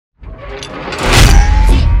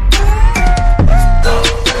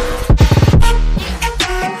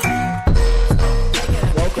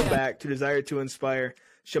to Desire to Inspire,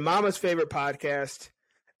 Shamama's favorite podcast.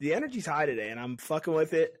 The energy's high today, and I'm fucking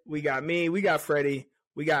with it. We got me, we got Freddie,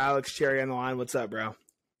 we got Alex Cherry on the line. What's up, bro?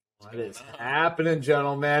 What is happening,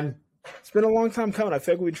 gentlemen? It's been a long time coming. I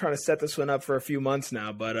feel like we've been trying to set this one up for a few months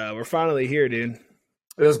now, but we're finally here, dude.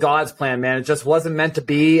 It was God's plan, man. It just wasn't meant to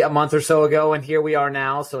be a month or so ago, and here we are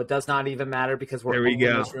now, so it does not even matter because we're in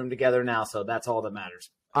this room together now, so that's all that matters.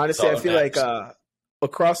 Honestly, I feel like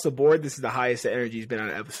across the board, this is the highest the energy's been on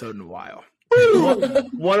an episode in a while.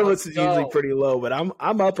 One of us is usually pretty low, but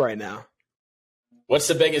I'm up right now. What's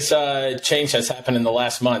the biggest change that's happened in the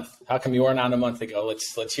last month? How come you weren't on a month ago?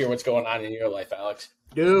 Let's hear what's going on in your life, Alex.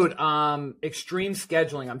 Dude, extreme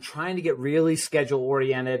scheduling. I'm trying to get really schedule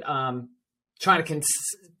oriented. Trying to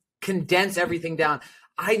condense everything down.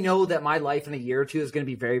 I know that my life in a year or two is going to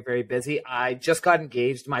be very, very busy. I just got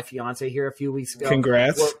engaged to my fiance here a few weeks ago.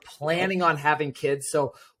 Congrats. We're planning on having kids.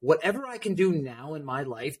 So whatever I can do now in my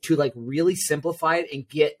life to like really simplify it and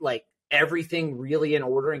get like everything really in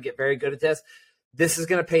order and get very good at this is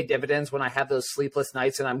going to pay dividends when I have those sleepless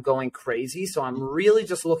nights and I'm going crazy. So I'm really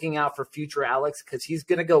just looking out for future Alex because he's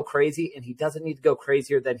going to go crazy and he doesn't need to go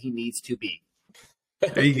crazier than he needs to be.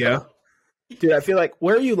 There you go. Dude, I feel like,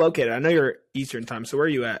 where are you located? I know you're Eastern time, so where are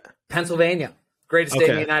you at? Pennsylvania. Greatest state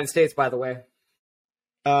in the United States, by the way.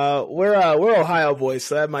 We're Ohio boys,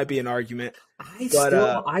 so that might be an argument.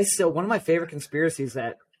 I still, one of my favorite conspiracies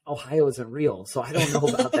that Ohio isn't real, so I don't know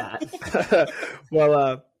about that.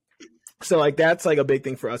 Well, so like that's like a big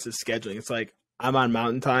thing for us is scheduling. It's like I'm on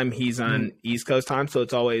Mountain Time, he's on East Coast time, so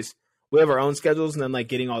it's always, we have our own schedules, and then like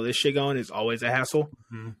getting all this shit going is always a hassle,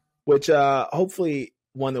 which hopefully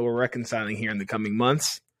one that we're reconciling here in the coming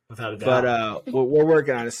months. Without a doubt. But we're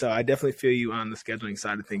working on it, so I definitely feel you on the scheduling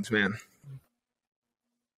side of things, man.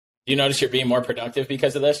 Do you notice you're being more productive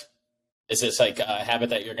because of this? Is this like a habit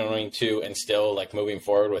that you're going to instill like moving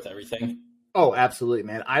forward with everything? Oh, absolutely,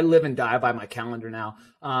 man. I live and die by my calendar now.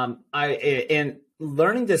 And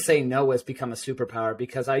learning to say no has become a superpower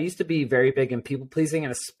because I used to be very big in people pleasing,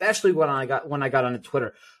 and especially when I got onto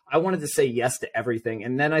Twitter, I wanted to say yes to everything.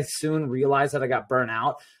 And then I soon realized that I got burnt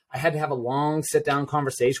out. I had to have a long sit down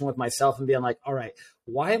conversation with myself and being like, all right,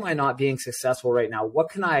 why am I not being successful right now? What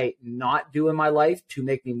can I not do in my life to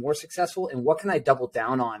make me more successful? And what can I double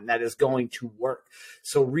down on that is going to work?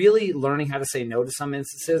 So really learning how to say no to some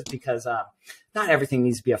instances because not everything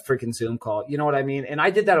needs to be a freaking Zoom call. You know what I mean? And I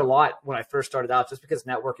did that a lot when I first started out just because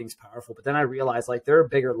networking is powerful. But then I realized like there are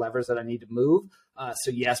bigger levers that I need to move.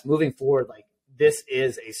 So yes, moving forward, like this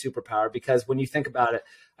is a superpower because when you think about it,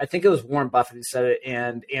 I think it was Warren Buffett who said it,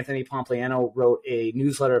 and Anthony Pompliano wrote a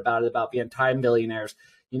newsletter about it, about being time millionaires,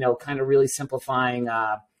 you know, kind of really simplifying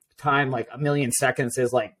time. Like 1 million seconds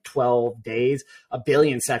is like 12 days. 1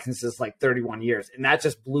 billion seconds is like 31 years. And that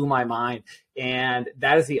just blew my mind. And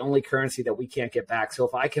that is the only currency that we can't get back. So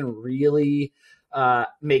if I can really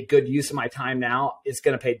make good use of my time now, it's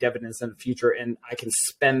going to pay dividends in the future. And I can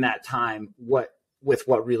spend that time with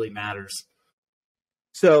what really matters.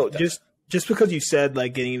 So just because you said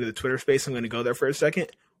like getting into the Twitter space, I'm going to go there for a second.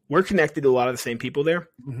 We're connected to a lot of the same people there,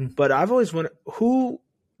 but I've always wondered, who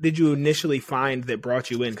did you initially find that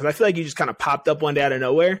brought you in? Because I feel like you just kind of popped up one day out of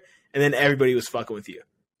nowhere, and then everybody was fucking with you.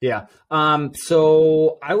 Yeah.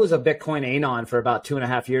 So I was a Bitcoin anon for about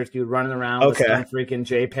 2.5 years, dude, running around with some freaking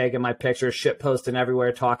JPEG in my pictures, shit posting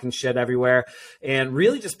everywhere, talking shit everywhere, and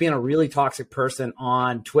really just being a really toxic person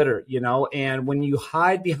on Twitter, you know? And when you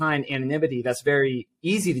hide behind anonymity, that's very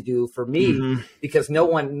easy to do for me because no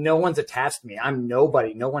one's attached to me. I'm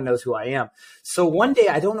nobody. No one knows who I am. So one day,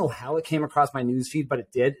 I don't know how it came across my newsfeed, but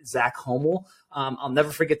it did. Zach Homel. I'll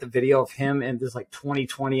never forget the video of him in this like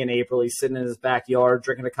 2020 in April. He's sitting in his backyard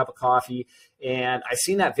drinking a cup of coffee. And I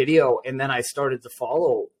seen that video, and then I started to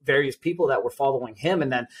follow various people that were following him.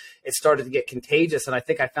 And then it started to get contagious. And I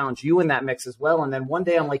think I found you in that mix as well. And then one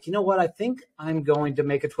day I'm like, you know what? I think I'm going to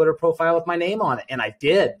make a Twitter profile with my name on it. And I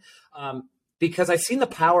did. Because I've seen the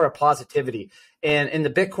power of positivity. And in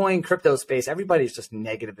the Bitcoin crypto space, everybody's just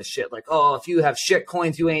negative as shit. Like, oh, if you have shit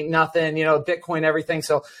coins, you ain't nothing, you know, Bitcoin, everything.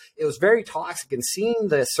 So it was very toxic. And seeing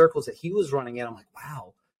the circles that he was running in, I'm like,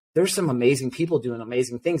 wow, there's some amazing people doing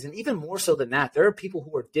amazing things. And even more so than that, there are people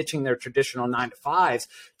who are ditching their traditional 9-to-5s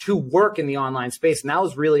to work in the online space. And that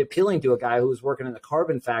was really appealing to a guy who was working in the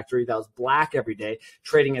carbon factory that was black every day,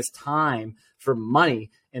 trading his time for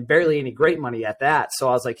money and barely any great money at that. So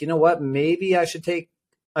I was like, you know what, maybe I should take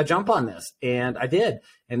a jump on this. And I did.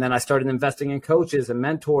 And then I started investing in coaches and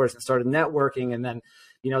mentors and started networking. And then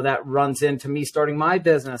that runs into me starting my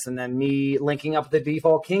business and then me linking up with the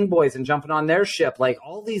Default King Boys and jumping on their ship. Like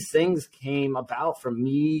all these things came about from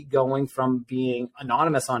me going from being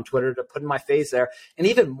anonymous on Twitter to putting my face there. And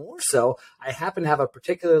even more so, I happen to have a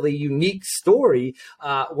particularly unique story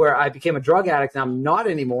where I became a drug addict and I'm not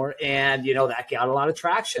anymore. And, that got a lot of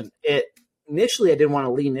traction. Initially, I didn't want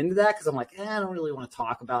to lean into that because I'm like, I don't really want to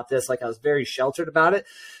talk about this. Like I was very sheltered about it.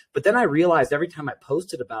 But then I realized every time I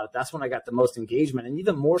posted about it, that's when I got the most engagement. And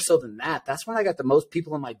even more so than that, that's when I got the most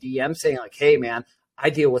people in my DM saying like, hey, man, I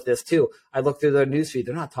deal with this too. I look through their newsfeed.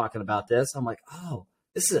 They're not talking about this. I'm like, oh,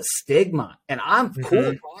 this is a stigma. And I'm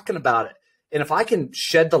cool talking about it. And if I can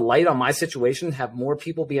shed the light on my situation, have more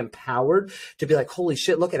people be empowered to be like, holy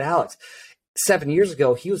shit, look at Alex. 7 years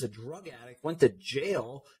ago, he was a drug addict, went to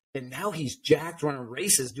jail. And now he's jacked, running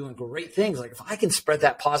races, doing great things. Like if I can spread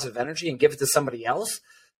that positive energy and give it to somebody else,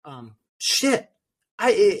 shit,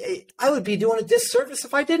 I would be doing a disservice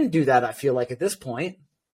if I didn't do that. I feel like at this point.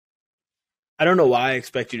 I don't know why I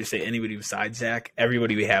expect you to say anybody besides Zach.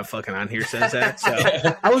 Everybody we have fucking on here says that. So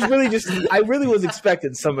I really was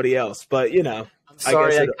expecting somebody else, but I'm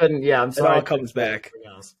sorry I couldn't. Yeah, I'm sorry. It all comes back.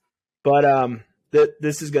 But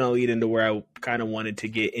this is going to lead into where I kind of wanted to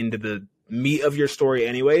get into the meat of your story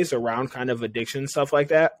anyways, around kind of addiction, stuff like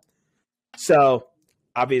that. So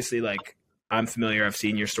obviously, like, I'm familiar. I've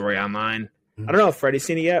seen your story online. I don't know if Freddie's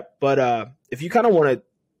seen it yet, but if you kind of want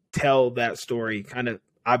to tell that story, kind of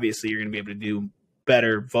obviously you're going to be able to do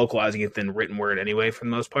better vocalizing it than written word anyway, for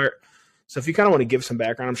the most part. So if you kind of want to give some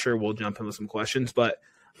background, I'm sure we'll jump in with some questions, but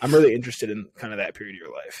I'm really interested in kind of that period of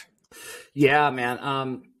your life. Yeah,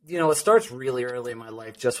 man. It starts really early in my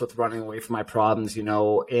life just with running away from my problems,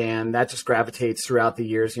 and that just gravitates throughout the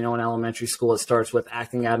years. In elementary school, it starts with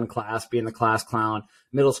acting out in class, being the class clown.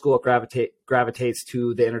 Middle school, it gravitates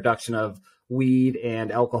to the introduction of weed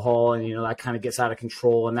and alcohol, and, that kind of gets out of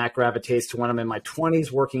control. And that gravitates to when I'm in my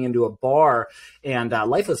 20s working into a bar, and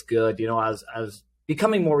life was good. I was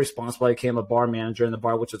becoming more responsible. I became a bar manager in the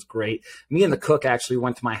bar, which was great. Me and the cook actually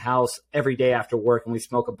went to my house every day after work and we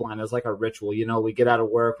smoke a blunt. It was like a ritual. We get out of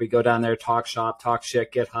work, we go down there, talk shop, talk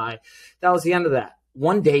shit, get high. That was the end of that.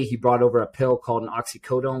 One day he brought over a pill called an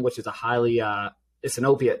oxycodone, which is it's an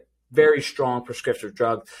opiate, very strong prescriptive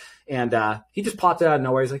drug. And he just popped it out of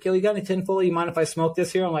nowhere. He's like, yo, you got any tinfoil? You mind if I smoke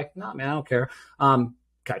this here? I'm like, nah, man, I don't care.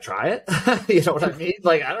 Can I try it? You know what I mean?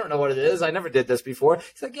 Like, I don't know what it is. I never did this before.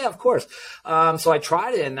 He's like, yeah, of course. So I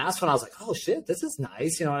tried it, and that's when I was like, oh shit, this is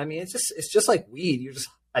nice. You know what I mean? It's just like weed. You're just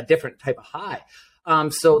a different type of high.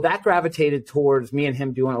 So that gravitated towards me and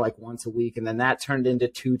him doing it like once a week. And then that turned into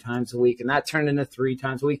 2 times a week, and that turned into 3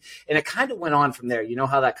 times a week. And it kind of went on from there. You know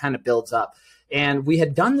how that kind of builds up. And we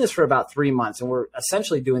had done this for about 3 months, and we're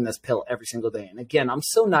essentially doing this pill every single day. And again, I'm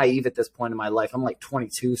so naive at this point in my life. I'm like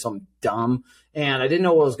 22, so I'm dumb. And I didn't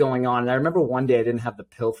know what was going on. And I remember one day I didn't have the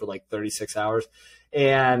pill for like 36 hours.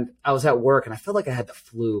 And I was at work, and I felt like I had the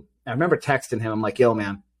flu. And I remember texting him. I'm like, yo,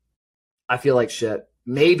 man, I feel like shit.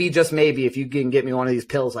 Maybe, just maybe, if you can get me one of these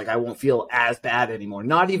pills, like I won't feel as bad anymore.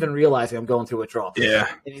 Not even realizing I'm going through withdrawal. Yeah.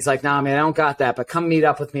 And he's like, nah, man, I don't got that. But come meet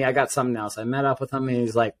up with me. I got something else. I met up with him, and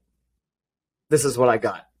he's like, this is what I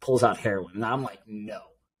got. Pulls out heroin. And I'm like, no.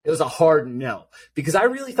 It was a hard no. Because I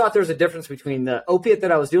really thought there was a difference between the opiate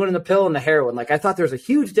that I was doing in the pill and the heroin. Like, I thought there was a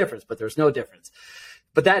huge difference, but there's no difference.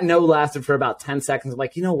 But that no lasted for about 10 seconds. I'm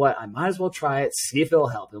like, you know what? I might as well try it, see if it'll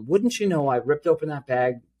help. And wouldn't you know, I ripped open that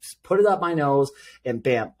bag, put it up my nose, and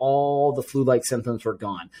bam, all the flu-like symptoms were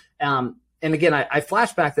gone. And again, I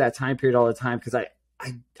flash back to that time period all the time because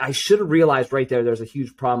I should have realized right there's a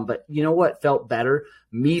huge problem. But you know what felt better?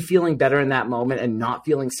 Me feeling better in that moment and not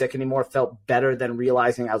feeling sick anymore felt better than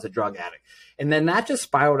realizing I was a drug addict. And then that just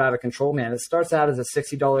spiraled out of control, man. It starts out as a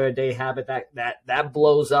 $60 a day habit that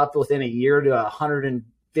blows up within a year to $150,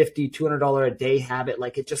 $200 a day habit.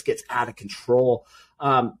 Like, it just gets out of control.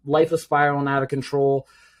 Life was spiraling out of control.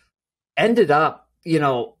 Ended up,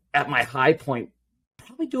 at my high point,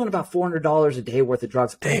 probably doing about $400 a day worth of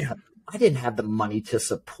drugs. Damn. I didn't have the money to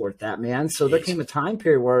support that, man. So there came a time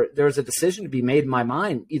period where there was a decision to be made in my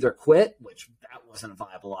mind, either quit, which that wasn't a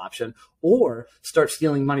viable option, or start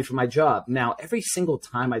stealing money from my job. Now, every single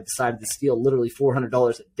time I decided to steal literally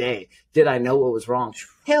 $400 a day, did I know what was wrong?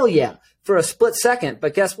 Hell yeah, for a split second.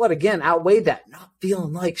 But guess what? Again, outweighed that, not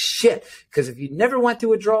feeling like shit. Because if you never went through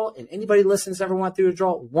withdrawal, and anybody listens never went through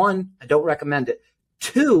withdrawal, 1, I don't recommend it.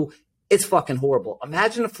 2, it's fucking horrible.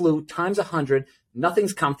 Imagine a flu times 100.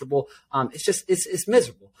 Nothing's comfortable. It's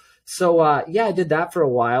miserable. So, I did that for a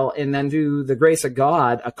while. And then, through the grace of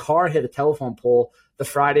God, a car hit a telephone pole the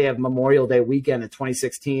Friday of Memorial Day weekend in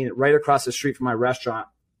 2016, right across the street from my restaurant.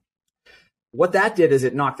 what that did is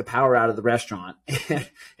it knocked the power out of the restaurant and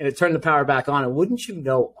it turned the power back on. And wouldn't you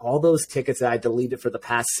know, all those tickets that I deleted for the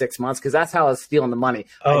past 6 months, because that's how I was stealing the money.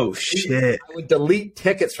 Shit. I would delete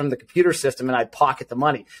tickets from the computer system and I'd pocket the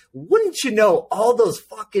money. Wouldn't you know, all those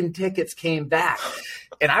fucking tickets came back.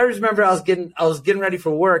 And I remember I was getting ready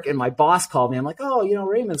for work and my boss called me. I'm like, oh,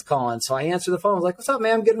 Raymond's calling. So I answered the phone. I was like, what's up,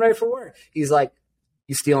 man? I'm getting ready for work. He's like,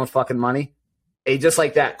 you stealing fucking money? And just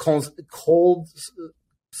like that,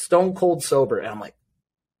 stone cold sober. And I'm like,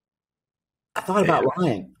 I thought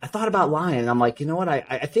about lying. And I'm like, you know what?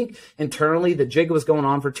 I think internally the jig was going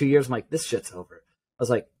on for 2 years. I'm like, this shit's over. I was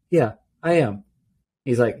like, yeah, I am.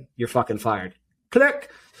 He's like, you're fucking fired. Click.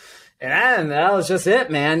 And that was just it,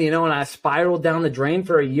 man. And I spiraled down the drain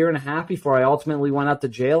for a year and a half before I ultimately went out to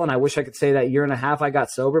jail. And I wish I could say that year and a half I got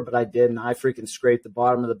sober, but I didn't. I freaking scraped the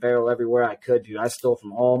bottom of the barrel everywhere I could, dude. I stole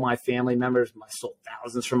from all my family members. I stole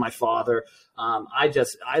thousands from my father.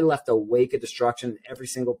 I left a wake of destruction in every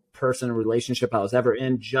single person and relationship I was ever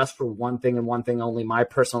in, just for one thing and one thing only, my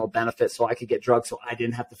personal benefit, so I could get drugs so I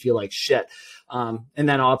didn't have to feel like shit. And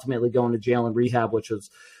then ultimately going to jail and rehab, which was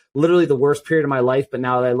literally the worst period of my life. But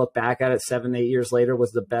now that I look back at it, 7, 8 years later,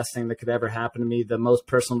 was the best thing that could ever happen to me. The most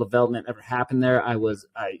personal development ever happened there. I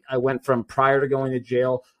went from, prior to going to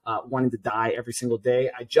jail, wanting to die every single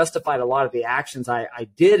day. I justified a lot of the actions I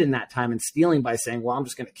did in that time in stealing by saying, well, I'm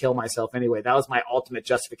just going to kill myself anyway. That was my ultimate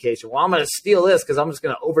justification. Well, I'm going to steal this because I'm just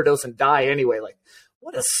going to overdose and die anyway. Like,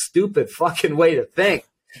 what a stupid fucking way to think.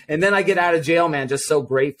 And then I get out of jail, man, just so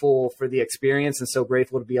grateful for the experience and so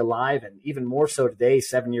grateful to be alive. And even more so today,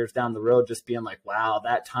 7 years down the road, just being like, wow,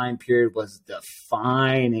 that time period was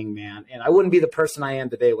defining, man. And I wouldn't be the person I am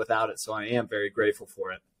today without it. So I am very grateful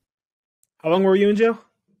for it. How long were you in jail?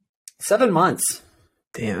 7 months.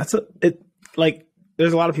 Damn,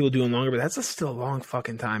 there's a lot of people doing longer, but that's still a long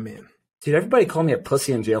fucking time, man. Dude, everybody called me a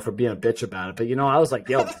pussy in jail for being a bitch about it. But, I was like,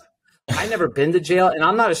 yo, I never been to jail, and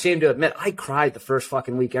I'm not ashamed to admit I cried the first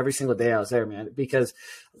fucking week every single day I was there, man, because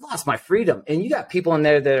I lost my freedom. And you got people in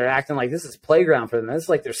there that are acting like this is playground for them. It's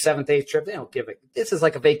like their 7th, 8th trip. They don't give it. This is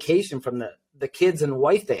like a vacation from the kids and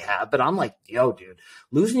wife they have. But I'm like, yo, dude,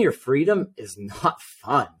 losing your freedom is not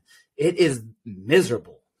fun. It is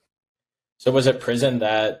miserable. So was it prison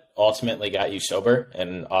that ultimately got you sober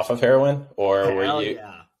and off of heroin, or were you?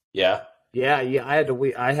 Yeah. Yeah.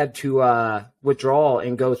 I had to withdraw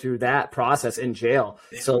and go through that process in jail.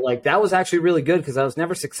 So that was actually really good because I was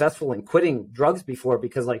never successful in quitting drugs before,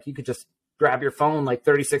 because you could just grab your phone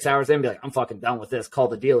 36 hours in and be like, I'm fucking done with this, call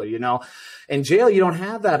the dealer, In jail, you don't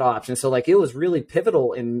have that option. So it was really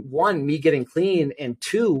pivotal in, 1, me getting clean, and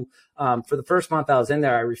 2, for the first month I was in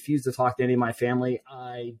there, I refused to talk to any of my family.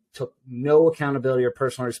 I took no accountability or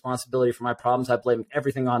personal responsibility for my problems. I blamed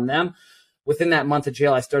everything on them. Within that month of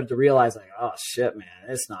jail, I started to realize, oh shit, man,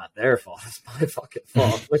 it's not their fault. It's my fucking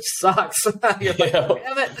fault, which sucks. You're like,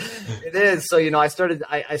 damn it. It is. So, I started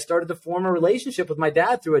to form a relationship with my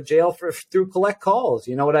dad through through collect calls.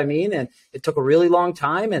 You know what I mean? And it took a really long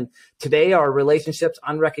time. And today our relationship's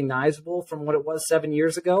unrecognizable from what it was 7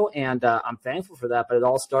 years ago. And I'm thankful for that. But it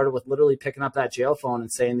all started with literally picking up that jail phone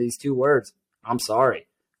and saying these 2 words, I'm sorry.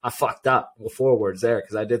 I fucked up. Well, 4 words there,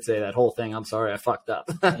 because I did say that whole thing. I'm sorry, I fucked up.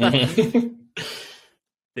 Damn,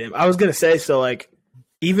 I was gonna say, so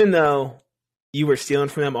even though you were stealing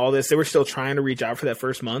from them all this, they were still trying to reach out for that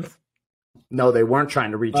first month. No, they weren't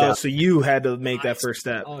trying to reach out. So you had to make that first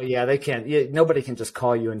step. Oh yeah, they can't. Nobody can just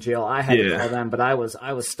call you in jail. I had to call them, but I was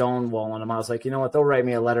stonewalling them. I was like, you know what? They'll write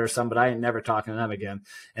me a letter or something, but I ain't never talking to them again.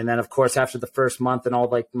 And then, of course, after the first month and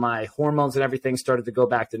all my hormones and everything started to go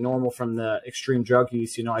back to normal from the extreme drug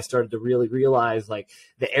use, I started to really realize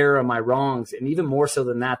the error of my wrongs, and even more so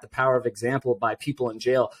than that, the power of example by people in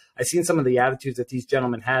jail. I seen some of the attitudes that these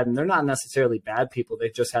gentlemen had, and they're not necessarily bad people. They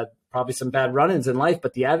just had probably some bad run-ins in life,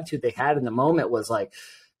 but the attitude they had in the moment was like,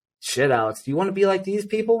 shit, Alex, do you want to be like these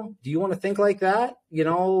people? Do you want to think like that?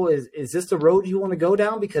 Is this the road you want to go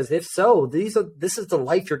down? Because if so, this is the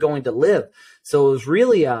life you're going to live. So it was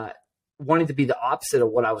really wanting to be the opposite of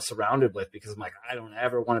what I was surrounded with, because I'm like, I don't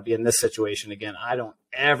ever want to be in this situation again. I don't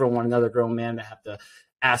ever want another grown man to have to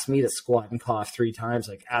ask me to squat and cough 3 times.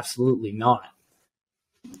 Absolutely not.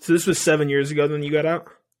 So this was 7 years ago when you got out?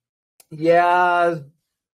 Yeah,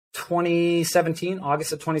 2017,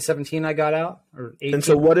 August of 2017, I got out. Or 18. And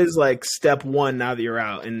so what is step 1 now that you're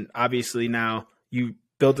out? And obviously now you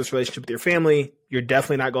built this relationship with your family. You're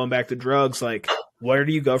definitely not going back to drugs. Where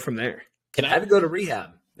do you go from there? I had to go to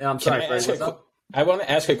rehab. I'm sorry. I want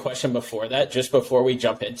to ask a question before that, just before we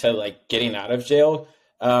jump into getting out of jail.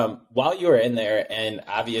 While you were in there, and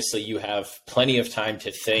obviously you have plenty of time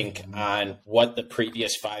to think on what the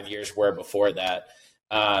previous 5 years were before that,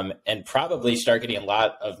 and probably start getting a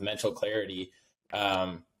lot of mental clarity.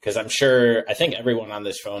 Because I think everyone on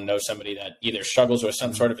this phone knows somebody that either struggles with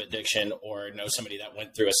some sort of addiction or knows somebody that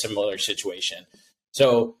went through a similar situation.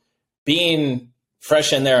 So being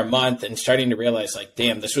fresh in there a month and starting to realize like,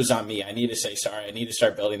 damn, this was on me. I need to say sorry. I need to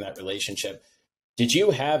start building that relationship. Did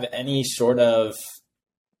you have any sort of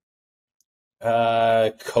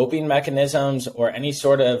coping mechanisms or any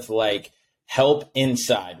sort of like help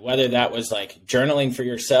inside, whether that was like journaling for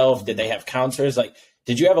yourself? Did they have counselors? Like,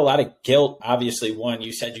 did you have a lot of guilt? Obviously, one,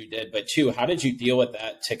 you said you did, but two, how did you deal with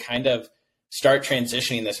that to kind of start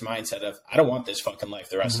transitioning this mindset of, I don't want this fucking life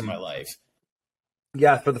the rest of my life?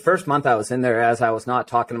 Yeah, for the first month I was in there, as I was not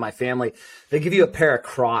talking to my family, they give you a pair of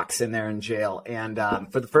Crocs in there in jail. And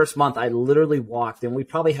for the first month, I literally walked, and we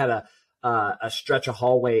probably had a stretch of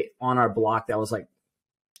hallway on our block that was like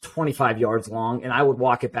 25 yards long, and I would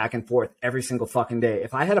walk it back and forth every single fucking day.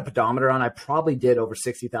 If I had a pedometer on, I probably did over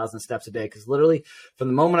 60,000 steps a day, because literally from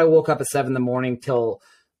the moment I woke up at 7 in the morning till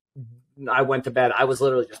I went to bed, I was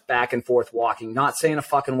literally just back and forth walking, not saying a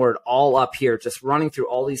fucking word, all up here, just running through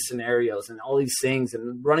all these scenarios and all these things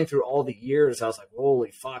and running through all the years. I was like,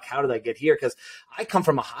 holy fuck, how did I get here? Because I come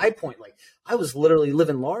from a high point. Like, I was literally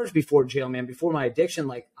living large before jail, man, before my addiction.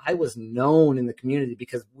 Like, I was known in the community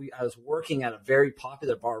because I was working at a very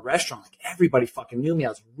popular bar restaurant. Like, everybody fucking knew me. I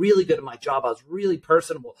was really good at my job. I was really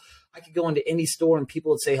personable. I could go into any store and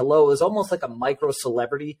people would say hello. It was almost like a micro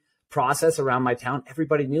celebrity process around my town.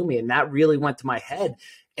 Everybody knew me, and that really went to my head,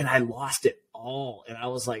 and I lost it all. And I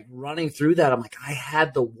was like running through that. I'm like, I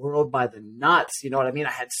had the world by the nuts. You know what I mean?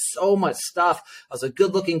 I had so much stuff. I was a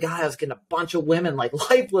good looking guy. I was getting a bunch of women. Like,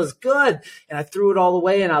 life was good. And I threw it all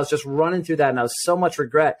away, and I was just running through that. And I was so much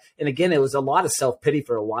regret. And again, it was a lot of self-pity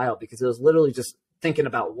for a while, because it was literally just thinking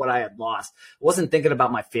about what I had lost. I wasn't thinking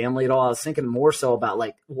about my family at all. I was thinking more so about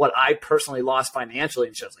like what I personally lost financially,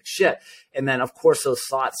 and shit. I was like, shit. And then of course those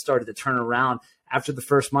thoughts started to turn around. After the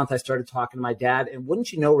first month, I started talking to my dad. And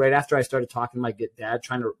wouldn't you know, right after I started talking to my dad,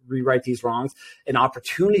 trying to rewrite these wrongs, an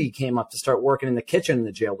opportunity came up to start working in the kitchen in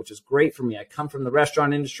the jail, which is great for me. I come from the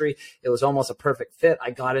restaurant industry. It was almost a perfect fit.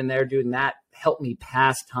 I got in there, dude, and that helped me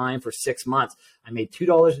pass time for 6 months. I made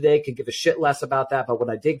 $2 a day, could give a shit less about that. But what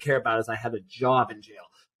I did care about is I had a job in jail.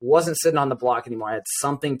 Wasn't sitting on the block anymore. I had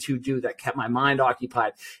something to do that kept my mind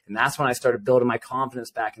occupied. And that's when I started building my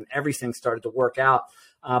confidence back, and everything started to work out.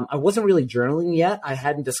 I wasn't really journaling yet. I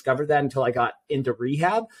hadn't discovered that until I got into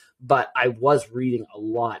rehab, but I was reading a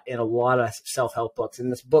lot, and a lot of self-help books.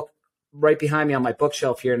 And this book right behind me on my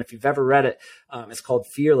bookshelf here, and if you've ever read it, it's called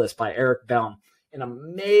Fearless by Eric Bellm. An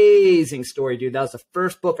amazing story, dude. That was the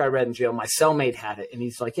first book I read in jail. My cellmate had it, and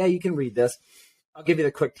he's like, yeah, you can read this. I'll give you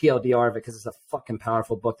the quick TLDR of it, because it's a fucking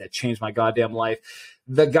powerful book that changed my goddamn life.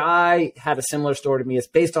 The guy had a similar story to me. It's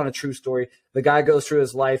based on a true story. The guy goes through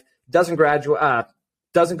his life, doesn't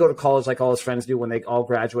go to college like all his friends do when they all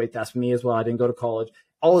graduate. That's me as well. I didn't go to college.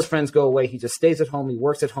 All his friends go away. He just stays at home. He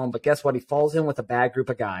works at home. But guess what? He falls in with a bad group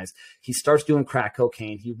of guys. He starts doing crack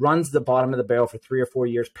cocaine. He runs the bottom of the barrel for 3 or 4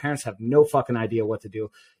 years. Parents have no fucking idea what to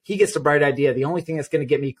do. He gets the bright idea. The only thing that's going to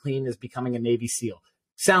get me clean is becoming a Navy SEAL.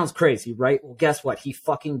 Sounds crazy, right? Well, guess what? He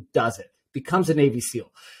fucking does it. Becomes a Navy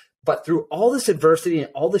SEAL. But through all this adversity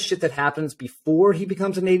and all the shit that happens before he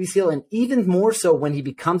becomes a Navy SEAL, and even more so when he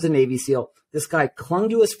becomes a Navy SEAL, this guy clung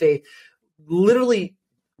to his faith, literally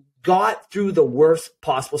got through the worst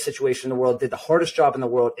possible situation in the world, did the hardest job in the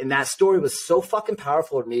world. And that story was so fucking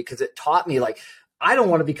powerful to me, because it taught me, like, I don't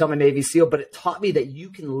want to become a Navy SEAL, but it taught me that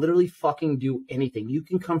you can literally fucking do anything. You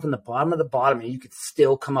can come from the bottom of the bottom, and you could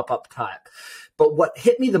still come up top. But what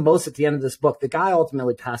hit me the most at the end of this book, the guy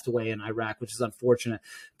ultimately passed away in Iraq, which is unfortunate.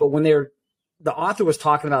 But when the author was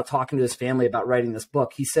talking to his family about writing this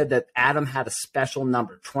book, he said that Adam had a special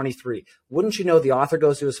number, 23. Wouldn't you know, the author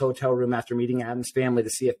goes to his hotel room after meeting Adam's family to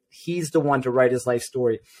see if he's the one to write his life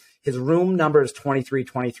story. His room number is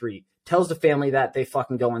 2323. Tells the family that, they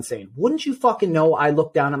fucking go insane. Wouldn't you fucking know, I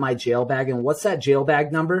look down at my jail bag, and what's that jail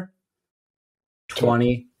bag number?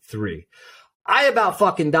 23. I about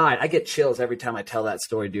fucking died. I get chills every time I tell that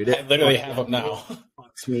story, dude. I literally have them now. It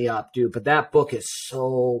fucks me up, dude. But that book is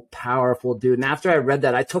so powerful, dude. And after I read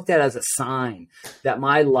that, I took that as a sign that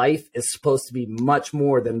my life is supposed to be much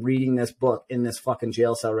more than reading this book in this fucking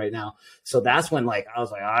jail cell right now. So that's when, like, I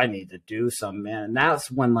was like, I need to do something, man. And that's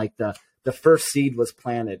when, like, the first seed was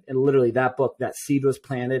planted. And literally that book, that seed was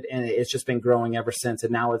planted, and it's just been growing ever since.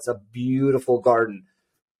 And now it's a beautiful garden.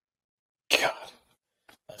 God,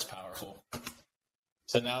 that's powerful.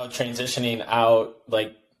 So now transitioning out,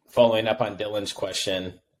 like following up on Dylan's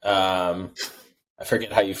question, I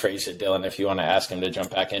forget how you phrased it, Dylan, if you want to ask him to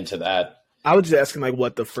jump back into that. I was just asking like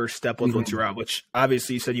what the first step was once you're out, which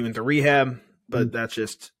obviously you said you went to rehab, but that's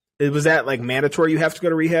just, was that like mandatory you have to go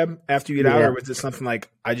to rehab after you get out, or was it something like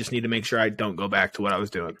I just need to make sure I don't go back to what I was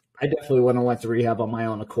doing? I definitely wouldn't have went to rehab on my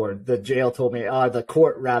own accord. The jail told me, the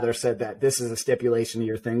court rather said that this is a stipulation of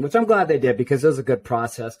your thing, which I'm glad they did because it was a good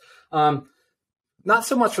process. Not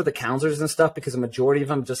so much for the counselors and stuff, because the majority of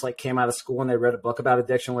them just like came out of school and they read a book about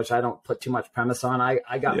addiction, which I don't put too much premise on.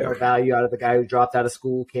 I got more value out of the guy who dropped out of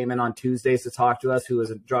school, came in on Tuesdays to talk to us, who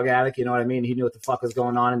was a drug addict. You know what I mean? He knew what the fuck was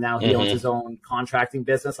going on, and now he owns his own contracting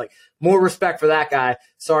business. Like, more respect for that guy.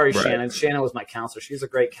 Sorry, right. Shannon. Shannon was my counselor. She's a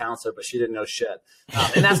great counselor, but she didn't know shit.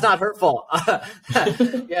 And that's not her fault.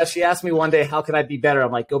 Yeah, she asked me one day, how can I be better?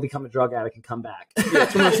 I'm like, go become a drug addict and come back. Yeah,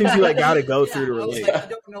 it's one of those things you like got to go through to relate. I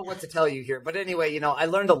don't know what to tell you here. But anyway, I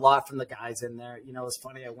learned a lot from the guys in there. It's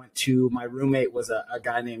funny. My roommate was a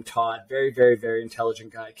guy named Todd, very, very, very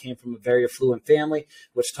intelligent guy. Came from a very affluent family,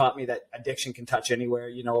 which taught me that addiction can touch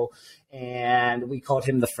anywhere, and we called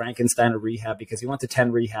him the Frankenstein of rehab because he went to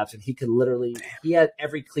 10 rehabs and he had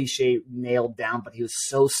every cliche nailed down, but he was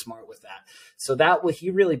so smart with that. So he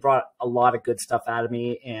really brought a lot of good stuff out of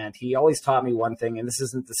me. And he always taught me one thing, and this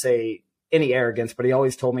isn't to say any arrogance, but he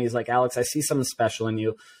always told me, he's like, Alex, I see something special in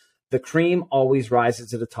you. The cream always rises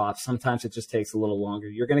to the top. Sometimes it just takes a little longer.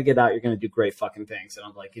 You're going to get out. You're going to do great fucking things. And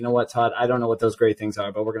I'm like, you know what, Todd? I don't know what those great things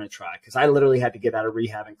are, but we're going to try. Because I literally had to get out of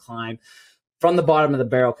rehab and climb from the bottom of the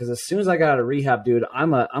barrel. Because as soon as I got out of rehab, dude,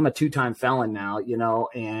 I'm a 2-time felon now,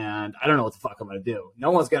 and I don't know what the fuck I'm going to do.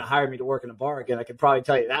 No one's going to hire me to work in a bar again. I can probably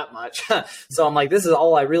tell you that much. So I'm like, this is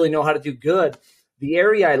all I really know how to do good. The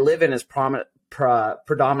area I live in is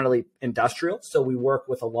predominantly industrial. So we work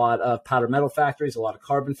with a lot of powder metal factories, a lot of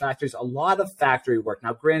carbon factories, a lot of factory work.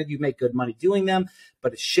 Now, granted, you make good money doing them,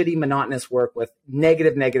 but it's shitty, monotonous work with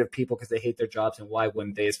negative people because they hate their jobs. And why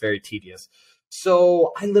wouldn't they? It's very tedious.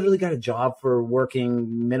 So I literally got a job for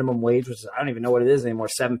working minimum wage, which is, I don't even know what it is anymore,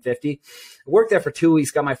 $7.50. I worked there for 2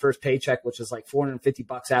 weeks, got my first paycheck, which is like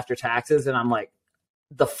 $450 after taxes. And I'm like,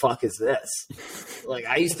 the fuck is this? Like,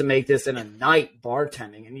 I used to make this in a night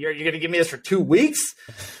bartending, and you're going to give me this for 2 weeks?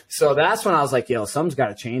 So that's when I was like, yo, something's got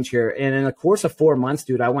to change here. And in the course of 4 months,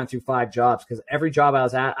 dude, I went through 5 jobs because every job I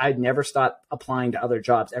was at, I'd never stopped applying to other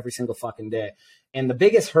jobs every single fucking day. And the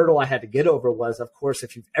biggest hurdle I had to get over was, of course,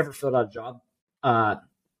 if you've ever filled out a job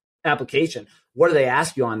application, what do they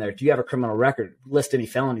ask you on there? Do you have a criminal record? List any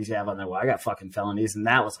felonies you have on there. Well, I got fucking felonies. And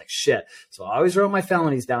that was like shit. So I always wrote my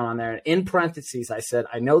felonies down on there. And in parentheses, I said,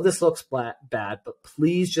 I know this looks bad, but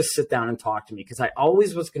please just sit down and talk to me. Because I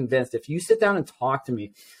always was convinced if you sit down and talk to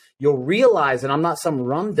me, you'll realize that I'm not some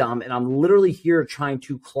rum-dum, and I'm literally here trying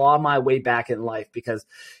to claw my way back in life.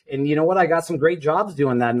 And you know what? I got some great jobs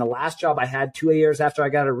doing that. And the last job I had 2 years after I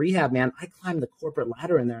got a rehab, man, I climbed the corporate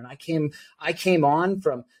ladder in there. And I came on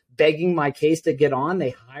from begging my case to get on.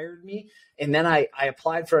 They hired me. And then I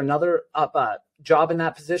applied for another job in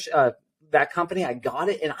that position, that company. I got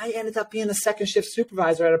it. And I ended up being a second shift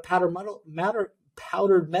supervisor at a powdered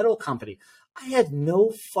metal company. I had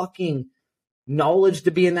no fucking knowledge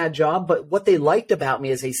to be in that job, but what they liked about me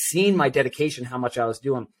is they seen my dedication, how much I was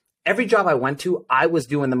doing. Every job I went to, I was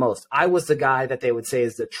doing the most. I was the guy that they would say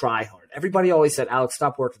is the try hard. Everybody always said, Alex,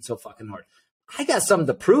 stop working so fucking hard. I got something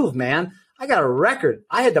to prove, man. I got a record.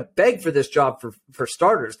 I had to beg for this job for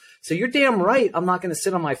starters. So you're damn right. I'm not going to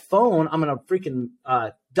sit on my phone. I'm going to freaking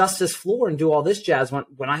dust this floor and do all this jazz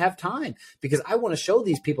when I have time, because I want to show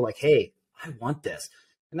these people like, hey, I want this.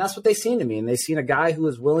 And that's what they seen in me. And they seen a guy who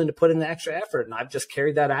was willing to put in the extra effort. And I've just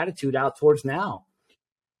carried that attitude out towards now.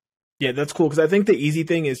 Yeah, that's cool. Because I think the easy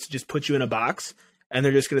thing is to just put you in a box. And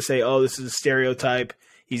they're just going to say, oh, this is a stereotype.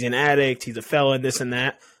 He's an addict. He's a felon, this and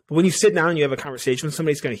that. But when you sit down and you have a conversation with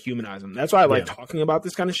somebody, it's going to humanize them. That's why I like talking about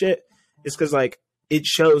this kind of shit. It's because, like, it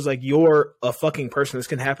shows, like, you're a fucking person. This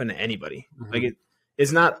can happen to anybody. Mm-hmm. Like,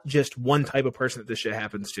 it's not just one type of person that this shit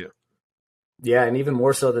happens to. Yeah, and even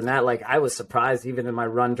more so than that, like, I was surprised even in my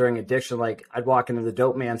run during addiction. Like, I'd walk into the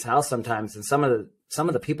dope man's house sometimes, and some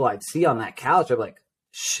of the people I'd see on that couch, I'm like,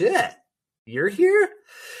 shit, you're here?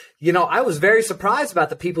 I was very surprised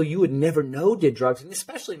about the people you would never know did drugs, and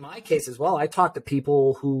especially in my case as well. I talked to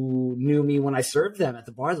people who knew me when I served them at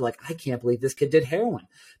the bar. They're like, I can't believe this kid did heroin.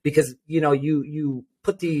 Because, you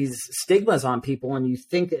put these stigmas on people, and you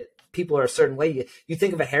think that people are a certain way. You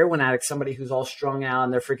think of a heroin addict, somebody who's all strung out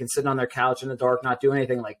and they're freaking sitting on their couch in the dark, not doing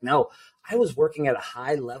anything. Like, no, I was working at a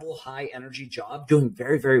high level, high energy job, doing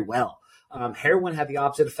very, very well. Heroin had the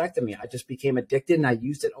opposite effect of me. I just became addicted, and I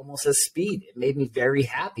used it almost as speed. It made me very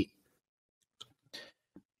happy.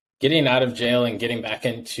 Getting out of jail and getting back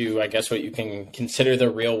into, I guess, what you can consider the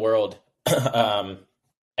real world. I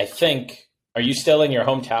think are you still in your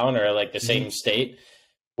hometown or like the same state?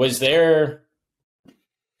 Was there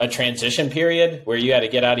a transition period where you had to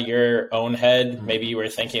get out of your own head? Maybe you were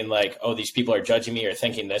thinking like, oh, these people are judging me or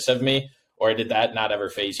thinking this of me, or did that not ever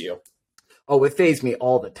faze you? Oh, it fazed me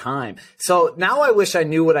all the time. So now I wish I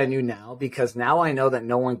knew what I knew now, because now I know that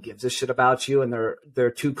no one gives a shit about you and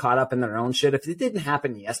they're too caught up in their own shit. If it didn't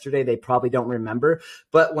happen yesterday, they probably don't remember.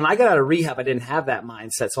 But when I got out of rehab, I didn't have that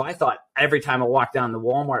mindset. So I thought every time I walked down the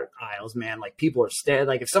Walmart aisles, man, like people are staring.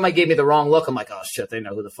 Like if somebody gave me the wrong look, I'm like, oh shit, they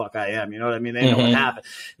know who the fuck I am. You know what I mean? They know what happened.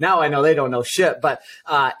 Now I know they don't know shit. But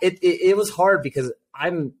it was hard because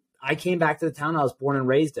I came back to the town I was born and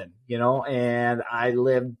raised in, you know, and I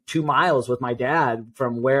lived 2 miles with my dad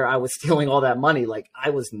from where I was stealing all that money. Like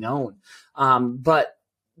I was known. But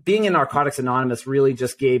being in Narcotics Anonymous really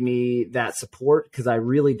just gave me that support, because I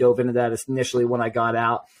really dove into that initially when I got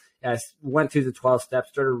out. I went through the 12 steps,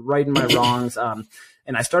 started righting my wrongs,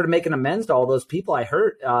 and I started making amends to all those people I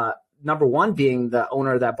hurt. Number one being the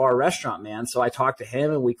owner of that bar restaurant, man. So I talked to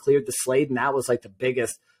him and we cleared the slate, and that was like the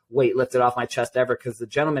biggest weight lifted off my chest ever, because the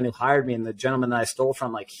gentleman who hired me and the gentleman that I stole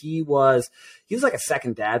from, like he was like a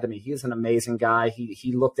second dad to me. He was an amazing guy.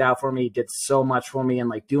 He looked out for me. He did so much for me, and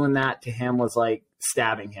like doing that to him was like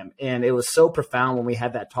stabbing him. And it was so profound when we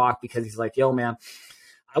had that talk, because he's like, yo, man,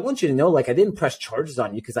 I want you to know, like, I didn't press charges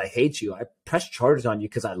on you because I hate you. I pressed charges on you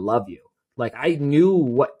because I love you. Like I knew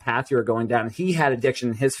what path you were going down. And he had addiction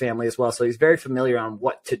in his family as well. So he's very familiar on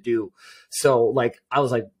what to do. So like, I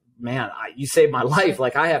was like, man, you saved my life.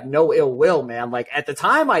 Like I have no ill will, man. Like at the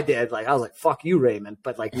time I did, like I was like, fuck you, Raymond.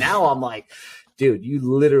 But like now I'm like, dude, you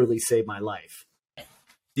literally saved my life. Do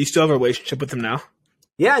you still have a relationship with him now?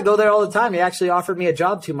 Yeah, I go there all the time. He actually offered me a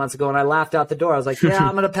job 2 months ago, and I laughed out the door. I was like, yeah,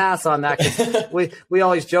 I'm going to pass on that. 'Cause we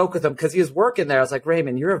always joke with him because he was working there. I was like,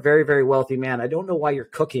 Raymond, you're a very, very wealthy man. I don't know why you're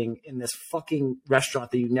cooking in this fucking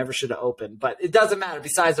restaurant that you never should have opened, but it doesn't matter.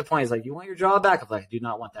 Besides the point, he's like, you want your job back? I'm like, I do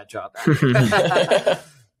not want that job back.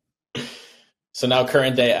 So now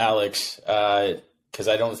current day Alex, because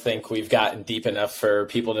I don't think we've gotten deep enough for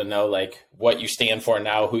people to know like what you stand for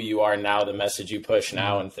now, who you are now, the message you push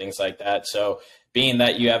now, and things like that. So being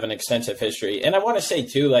that you have an extensive history, and I want to say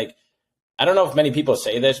too, like, I don't know if many people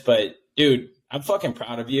say this, but dude, I'm fucking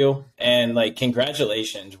proud of you, and like,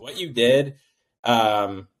 congratulations, what you did,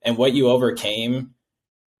 and what you overcame.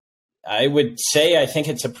 I would say, I think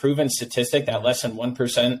it's a proven statistic that less than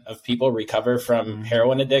 1% of people recover from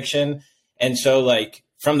heroin addiction. And so like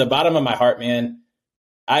from the bottom of my heart, man,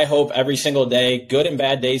 I hope every single day, good and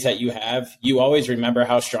bad days that you have, you always remember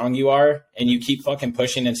how strong you are, and you keep fucking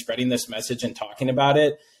pushing and spreading this message and talking about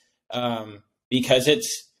it. Because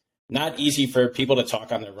it's not easy for people to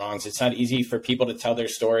talk on their wrongs. It's not easy for people to tell their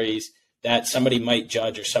stories that somebody might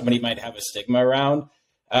judge or somebody might have a stigma around.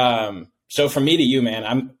 So from me to you,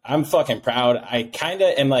 man, I'm fucking proud. I kind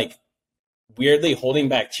of am like weirdly holding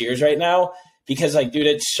back tears right now, because like, dude,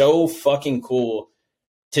 it's so fucking cool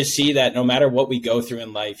to see that no matter what we go through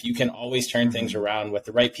in life, you can always turn things around with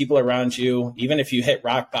the right people around you. Even if you hit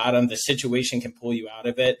rock bottom, the situation can pull you out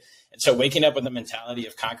of it. And so waking up with the mentality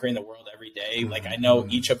of conquering the world every day, like I know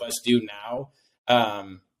each of us do now,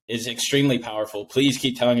 is extremely powerful. Please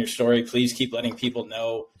keep telling your story. Please keep letting people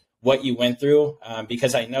know what you went through,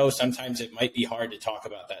 because I know sometimes it might be hard to talk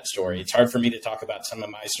about that story. It's hard for me to talk about some of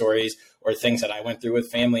my stories or things that I went through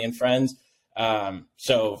with family and friends.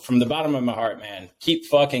 So from the bottom of my heart, man, keep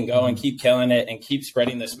fucking going, keep killing it, and keep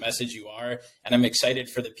spreading this message you are. And I'm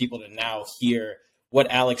excited for the people to now hear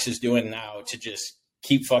what Alex is doing now, to just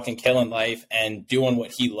keep fucking killing life and doing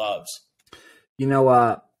what he loves. You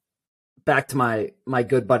know, back to my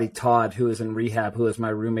good buddy Todd, who is in rehab, who is my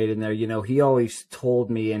roommate in there, you know, he always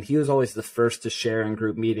told me, and he was always the first to share in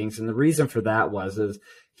group meetings. And the reason for that is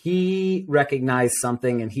he recognized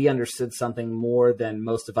something and he understood something more than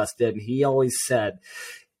most of us did. And he always said,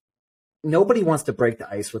 nobody wants to break the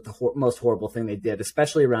ice with the most horrible thing they did,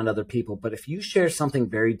 especially around other people. But if you share something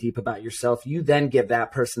very deep about yourself, you then give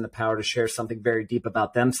that person the power to share something very deep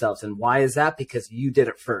about themselves. And why is that? Because you did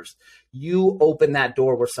it first. You opened that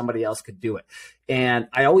door where somebody else could do it. And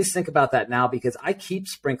I always think about that now, because I keep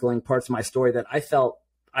sprinkling parts of my story that I felt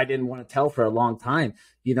I didn't want to tell for a long time.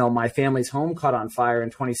 You know, my family's home caught on fire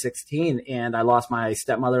in 2016, and I lost my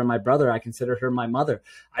stepmother and my brother. I consider her my mother.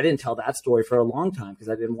 I didn't tell that story for a long time because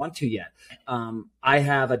I didn't want to yet. I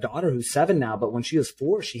have a daughter who's 7 now, but when she was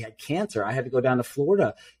 4, she had cancer. I had to go down to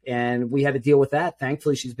Florida, and we had to deal with that.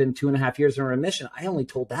 Thankfully, she's been 2.5 years in remission. I only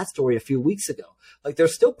told that story a few weeks ago. Like,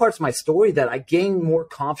 there's still parts of my story that I gain more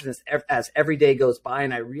confidence as every day goes by,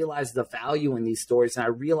 and I realize the value in these stories, and I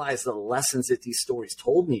realize the lessons that these stories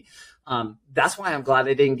told me. That's why I'm glad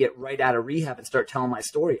I didn't get right out of rehab and start telling my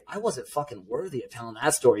story. I wasn't fucking worthy of telling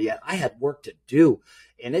that story yet. I had work to do.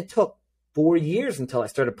 And it took 4 years until I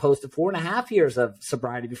started posting, 4.5 years of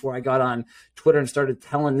sobriety before I got on Twitter and started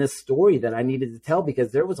telling this story that I needed to tell,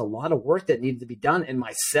 because there was a lot of work that needed to be done in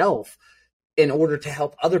myself in order to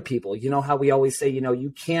help other people. You know how we always say,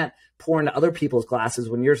 you can't pour into other people's glasses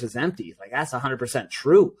when yours is empty. Like, that's 100%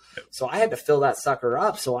 true. So I had to fill that sucker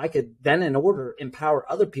up so I could then, in order, empower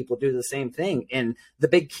other people to do the same thing. And the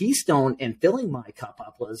big keystone in filling my cup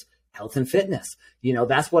up was health and fitness.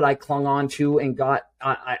 That's what I clung on to and got.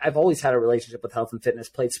 I've always had a relationship with health and fitness,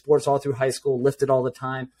 played sports all through high school, lifted all the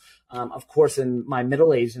time. Of course, in my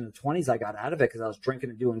middle age, in the 20s, I got out of it because I was drinking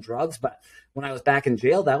and doing drugs. But when I was back in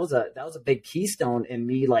jail, that was a big keystone in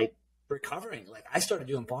me, like, recovering. Like, I started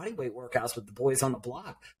doing body weight workouts with the boys on the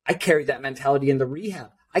block. I carried that mentality into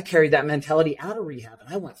rehab. I carried that mentality out of rehab,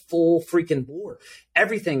 and I went full freaking bore.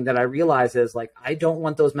 Everything that I realized is, like, I don't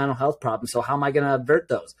want those mental health problems. So how am I going to avert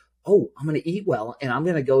those? Oh, I'm going to eat well, and I'm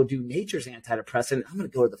going to go do nature's antidepressant. I'm going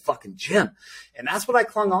to go to the fucking gym. And that's what I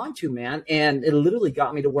clung on to, man. And it literally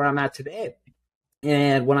got me to where I'm at today.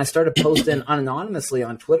 And when I started posting anonymously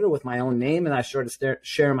on Twitter with my own name, and I started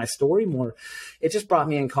sharing my story more, it just brought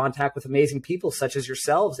me in contact with amazing people such as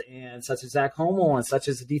yourselves, and such as Zach Homo, and such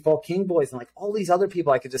as the Default King Boys, and like all these other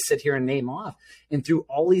people I could just sit here and name off. And through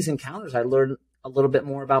all these encounters, I learned a little bit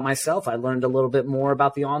more about myself. I learned a little bit more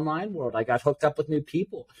about the online world. I got hooked up with new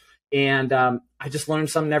people. And I just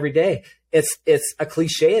learned something every day. It's a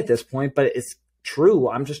cliche at this point, but it's true.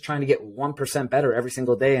 I'm just trying to get 1% better every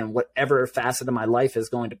single day, and whatever facet of my life is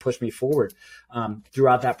going to push me forward.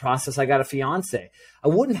 Throughout that process, I got a fiance. I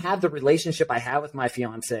wouldn't have the relationship I have with my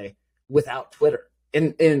fiance without Twitter.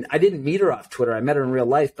 And I didn't meet her off Twitter. I met her in real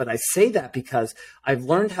life, but I say that because I've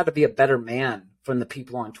learned how to be a better man from the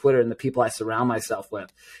people on Twitter and the people I surround myself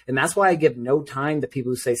with. And that's why I give no time to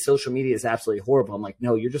people who say social media is absolutely horrible. I'm like,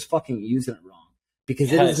 no, you're just fucking using it wrong,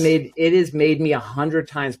 because it has made me 100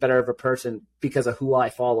 times better of a person because of who I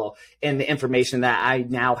follow and the information that I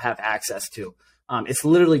now have access to. It's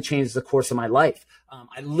literally changed the course of my life.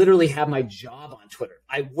 I literally have my job on Twitter.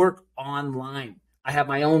 I work online. I have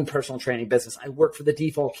my own personal training business. I work for the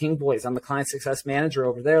Default King Boys. I'm the client success manager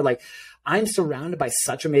over there. Like, I'm surrounded by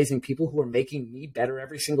such amazing people who are making me better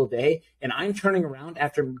every single day. And I'm turning around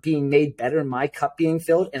after being made better and my cup being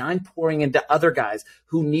filled, and I'm pouring into other guys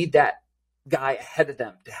who need that guy ahead of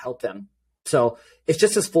them to help them. So it's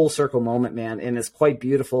just this full circle moment, man. And it's quite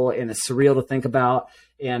beautiful, and it's surreal to think about.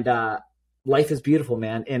 And, life is beautiful,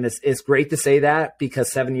 man. And it's great to say that,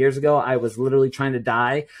 because 7 years ago, I was literally trying to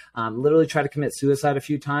die, literally tried to commit suicide a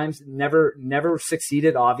few times. Never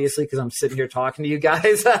succeeded, obviously, because I'm sitting here talking to you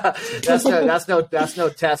guys. That's no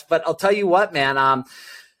test. But I'll tell you what, man,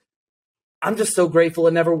 I'm just so grateful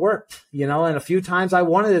it never worked, and a few times I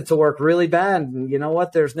wanted it to work really bad. And you know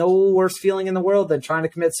what? There's no worse feeling in the world than trying to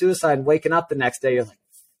commit suicide and waking up the next day. You're like,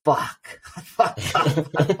 fuck, I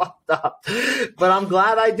fucked up. But I'm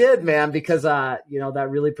glad I did, man, because, that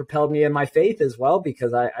really propelled me in my faith as well,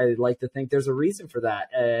 because I like to think there's a reason for that.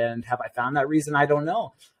 And have I found that reason? I don't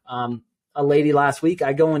know. A lady last week,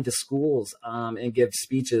 I go into schools and give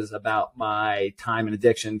speeches about my time and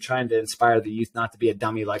addiction, trying to inspire the youth not to be a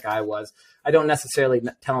dummy like I was. I don't necessarily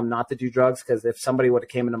tell them not to do drugs, because if somebody would have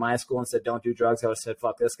came into my school and said, don't do drugs, I would have said,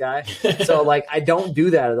 fuck this guy. So like, I don't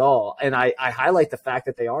do that at all. And I highlight the fact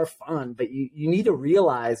that they are fun, but you need to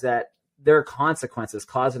realize that there are consequences,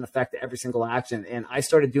 cause and effect to every single action. And I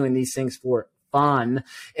started doing these things for fun,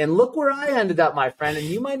 and look where I ended up, my friend. And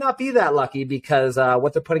you might not be that lucky, because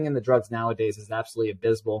what they're putting in the drugs nowadays is absolutely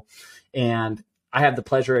abysmal. And I have the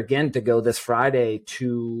pleasure again to go this Friday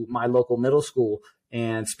to my local middle school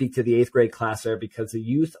and speak to the 8th grade class there, because the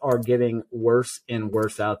youth are getting worse and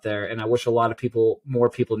worse out there. And I wish more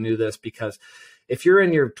people knew this, because if you're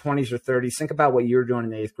in your 20s or 30s, think about what you're doing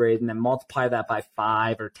in 8th grade, and then multiply that by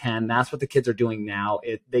 5 or 10. That's what the kids are doing now.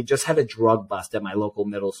 They just had a drug bust at my local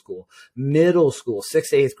middle school, 6th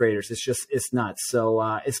to 8th graders. It's nuts. So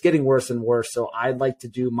it's getting worse and worse. So I'd like to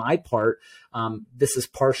do my part. This is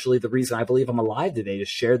partially the reason I believe I'm alive today, to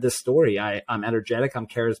share this story. I'm energetic. I'm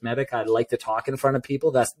charismatic. I like to talk in front of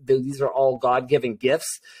people. These are all God-given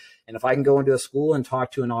gifts. And if I can go into a school and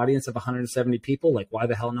talk to an audience of 170 people, like, why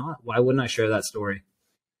the hell not? Why wouldn't I share that story?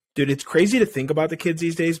 Dude, it's crazy to think about the kids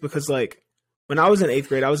these days, because like, when I was in 8th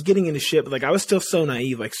grade, I was getting into shit, but like, I was still so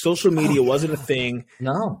naive. Like, social media wasn't a thing.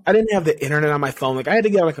 No. I didn't have the internet on my phone. Like, I had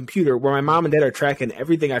to get on a computer where my mom and dad are tracking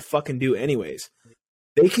everything I fucking do anyways.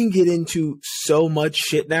 They can get into so much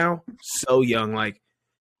shit now, so young. Like,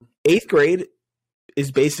 8th grade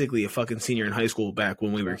is basically a fucking senior in high school back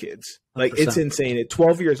when we were kids. Like, 100%. It's insane. At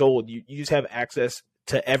 12 years old, you just have access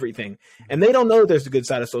to everything. And they don't know there's a good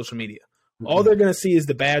side of social media. Mm-hmm. All they're going to see is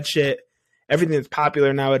the bad shit, everything that's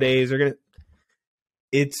popular nowadays.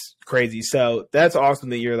 It's crazy. So that's awesome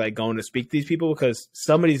that you're like going to speak to these people, because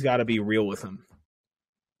somebody's got to be real with them.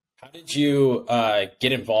 How did you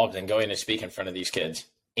get involved in going to speak in front of these kids?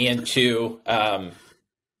 And to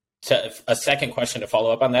a second question to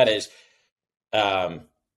follow up on that is,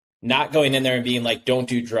 not going in there and being like, don't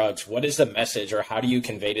do drugs. What is the message, or how do you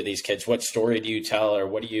convey to these kids? What story do you tell, or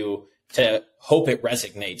what do you, to hope it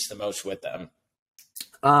resonates the most with them?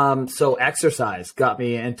 So exercise got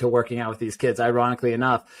me into working out with these kids, ironically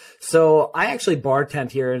enough. So I actually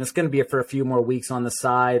bartend here, and it's going to be for a few more weeks on the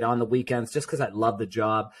side on the weekends, just because I love the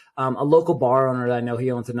job. A local bar owner that I know,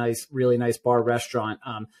 he owns a really nice bar restaurant.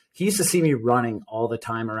 He used to see me running all the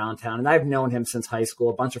time around town, and I've known him since high school.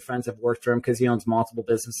 A bunch of friends have worked for him because he owns multiple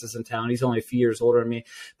businesses in town. He's only a few years older than me,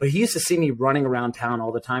 but he used to see me running around town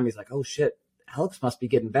all the time. He's like, oh shit, Alex must be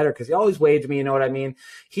getting better, because he always waved me, you know what I mean?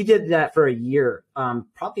 He did that for a year.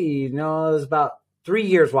 It was about 3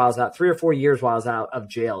 years while I was out, 3 or 4 years while I was out of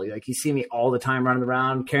jail. Like, he see me all the time running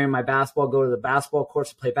around, carrying my basketball, go to the basketball courts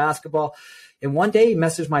to play basketball. And one day he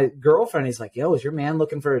messaged my girlfriend. He's like, yo, is your man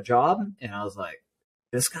looking for a job? And I was like,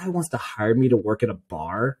 this guy wants to hire me to work at a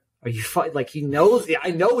bar? Are you like, he knows,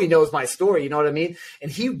 I know he knows my story, you know what I mean?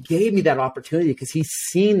 And he gave me that opportunity because he's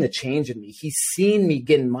seen the change in me. He's seen me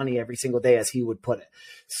getting money every single day, as he would put it.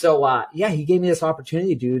 So, he gave me this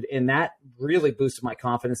opportunity, dude. And that really boosted my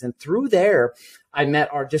confidence. And through there, I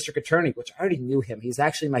met our district attorney, which I already knew him. He's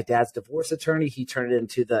actually my dad's divorce attorney. He turned it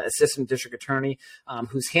into the assistant district attorney,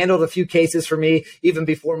 who's handled a few cases for me, even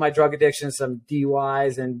before my drug addiction, some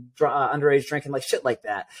DUIs and underage drinking, like shit like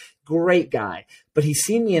that. Great guy. But he's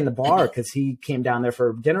seen me in the bar because he came down there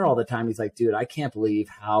for dinner all the time. He's like, dude, I can't believe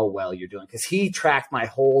how well you're doing. Because he tracked my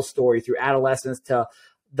whole story through adolescence to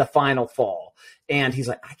the final fall. And he's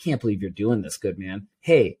like, I can't believe you're doing this good, man.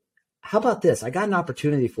 Hey, how about this? I got an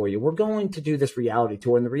opportunity for you. We're going to do this reality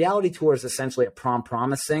tour. And the reality tour is essentially a prom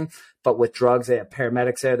promising, but with drugs. They have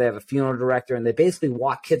paramedics there. They have a funeral director, and they basically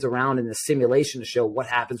walk kids around in this simulation to show what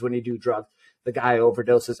happens when you do drugs. The guy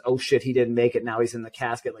overdoses. Oh shit, he didn't make it. Now he's in the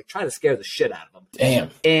casket. Like, try to scare the shit out of him.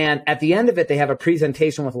 Damn. And at the end of it, they have a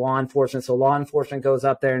presentation with law enforcement. So law enforcement goes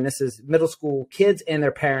up there, and this is middle school kids and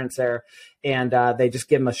their parents there. And they just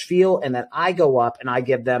give them a spiel. And then I go up and I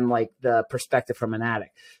give them like the perspective from an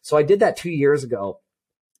addict. So I did that 2 years ago,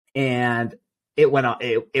 and it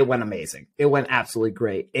went amazing. It went absolutely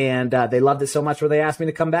great. And they loved it so much where they asked me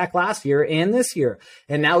to come back last year and this year.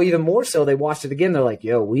 And now even more so, they watched it again. They're like,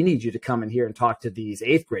 yo, we need you to come in here and talk to these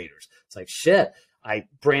 8th graders. It's like, shit. I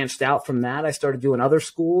branched out from that. I started doing other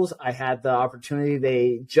schools. I had the opportunity.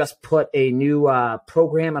 They just put a new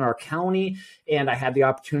program in our county, and I had the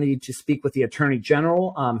opportunity to speak with the Attorney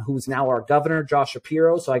General, who's now our governor, Josh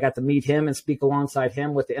Shapiro. So I got to meet him and speak alongside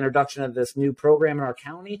him with the introduction of this new program in our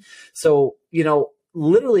county. So,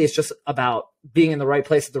 literally it's just about being in the right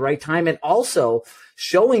place at the right time, and also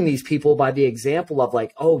showing these people by the example of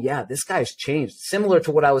like, oh yeah, this guy's changed, similar to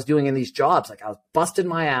what I was doing in these jobs. Like, I was busting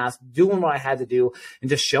my ass, doing what I had to do, and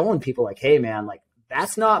just showing people like, hey man, like,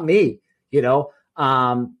 that's not me,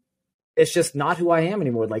 it's just not who I am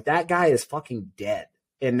anymore. Like, that guy is fucking dead.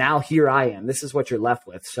 And now here I am. This is what you're left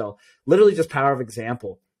with. So literally just power of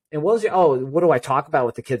example. And what do I talk about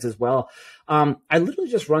with the kids as well? I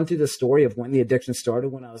literally just run through the story of when the addiction started,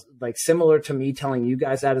 when I was like, similar to me telling you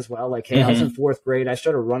guys that as well. Like, hey, I was in 4th grade. I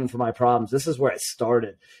started running from my problems. This is where it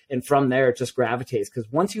started. And from there, it just gravitates.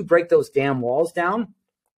 Because once you break those damn walls down,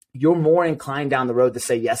 you're more inclined down the road to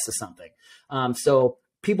say yes to something. So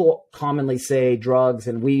people commonly say drugs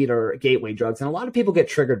and weed are gateway drugs, and a lot of people get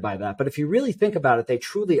triggered by that. But if you really think about it, they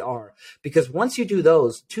truly are. Because once you do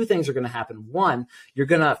those, 2 things are going to happen. One, you're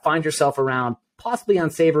going to find yourself around possibly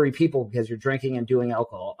unsavory people because you're drinking and doing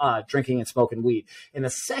alcohol, drinking and smoking weed. And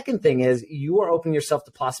the second thing is you are opening yourself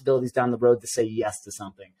to possibilities down the road to say yes to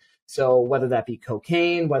something. So whether that be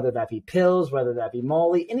cocaine, whether that be pills, whether that be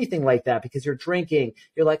Molly, anything like that, because you're drinking,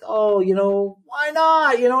 you're like, oh, why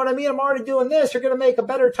not? You know what I mean? I'm already doing this. You're going to make a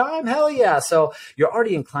better time. Hell yeah. So you're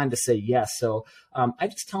already inclined to say yes. So I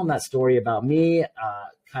just tell them that story about me,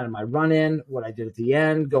 kind of my run-in, what I did at the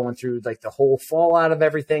end, going through like the whole fallout of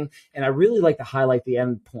everything. And I really like to highlight the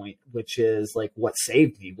end point, which is like what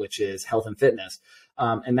saved me, which is health and fitness.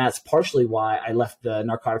 And that's partially why I left the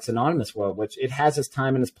Narcotics Anonymous world, which it has its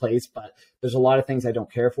time and its place, but there's a lot of things I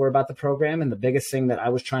don't care for about the program. And the biggest thing that I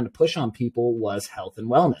was trying to push on people was health and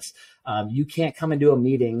wellness. You can't come into a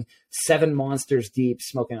meeting 7 monsters deep,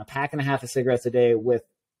 smoking a pack and a half of cigarettes a day with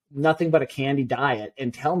nothing but a candy diet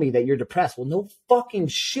and tell me that you're depressed. Well, no fucking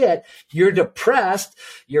shit. You're depressed.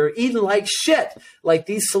 You're eating like shit. Like,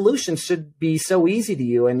 these solutions should be so easy to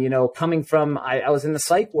you. And, you know, coming from, I was in the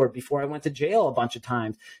psych ward before I went to jail a bunch of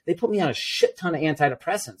times. They put me on a shit ton of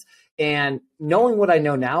antidepressants. And knowing what I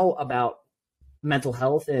know now about mental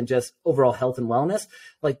health and just overall health and wellness,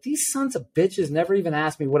 like, these sons of bitches never even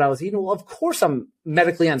asked me what I was eating. Well, of course I'm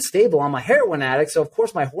medically unstable. I'm a heroin addict, so of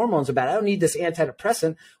course my hormones are bad. I don't need this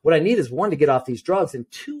antidepressant. What I need is, 1, to get off these drugs, and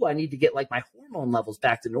 2, I need to get like my hormone levels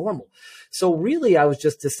back to normal. So really, I was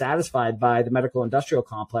just dissatisfied by the medical industrial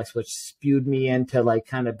complex, which spewed me into like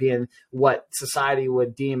kind of being what society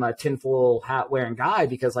would deem a tinfoil hat wearing guy,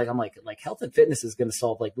 because like I'm like health and fitness is going to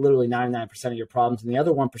solve like literally 99% of your problems, and the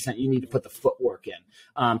other 1% you need to put the footwork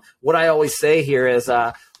in. What I always say here is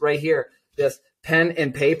right here, this pen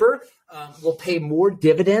and paper will pay more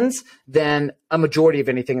dividends than a majority of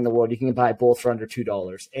anything in the world. You can buy both for under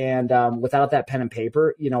 $2. And without that pen and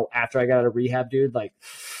paper, you know, after I got out of rehab, dude, like,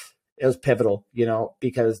 it was pivotal, you know,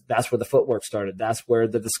 because that's where the footwork started. That's where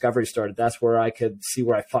the discovery started. That's where I could see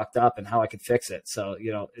where I fucked up and how I could fix it. So,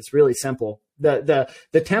 you know, it's really simple. The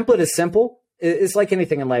template is simple. It's like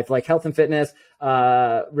anything in life, like health and fitness,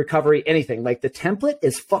 recovery, anything. Like, the template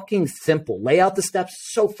is fucking simple. Lay out the steps,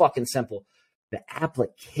 so fucking simple. The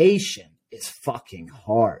application is fucking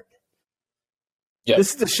hard. Yep.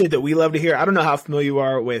 This is the shit that we love to hear. I don't know how familiar you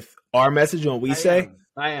are with our message and what we say.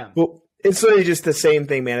 I am. Well, it's literally just the same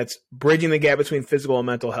thing, man. It's bridging the gap between physical and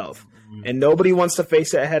mental health. Mm-hmm. And nobody wants to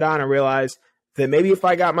face it head on and realize that maybe if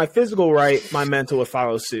I got my physical right, my mental would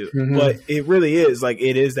follow suit. Mm-hmm. But it really is, like,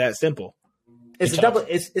 it is that simple. It's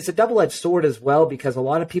a double-edged sword as well, because a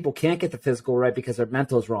lot of people can't get the physical right because their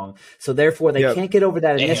mental is wrong. So therefore they can't get over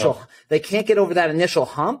that initial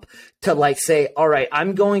hump to like say, all right,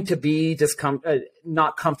 I'm going to be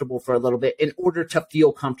not comfortable for a little bit in order to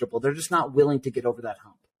feel comfortable. They're just not willing to get over that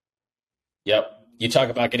hump. Yep. You talk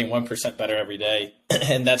about getting 1% better every day.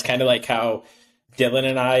 And that's kind of like how Dylan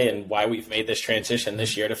and I, and why we've made this transition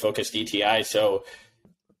this year to Focus DTI. So,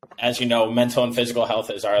 as you know, mental and physical health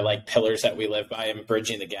is our like pillars that we live by, and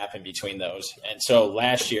bridging the gap in between those. And so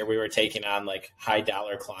last year we were taking on like high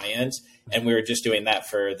dollar clients, and we were just doing that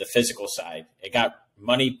for the physical side. It got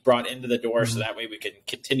money brought into the door, so that way we could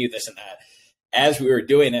continue this and that. As we were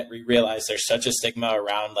doing it, we realized there's such a stigma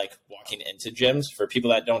around like walking into gyms. For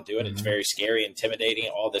people that don't do it, it's very scary, intimidating,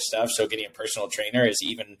 all this stuff. So getting a personal trainer has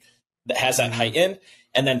that heightened.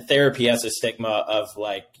 And then therapy has a stigma of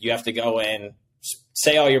like, you have to go in,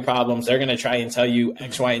 say all your problems. They're going to try and tell you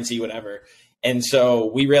X, Y, and Z, whatever. And so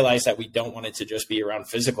we realized that we don't want it to just be around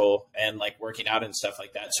physical and like working out and stuff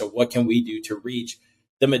like that. So what can we do to reach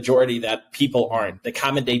the majority that people aren't, the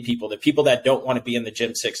common day people, the people that don't want to be in the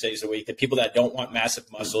gym 6 days a week, the people that don't want massive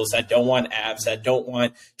muscles, that don't want abs, that don't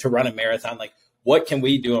want to run a marathon? Like, what can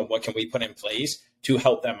we do and what can we put in place to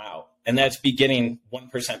help them out? And that's getting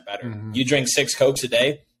 1% better. Mm-hmm. You drink 6 Cokes a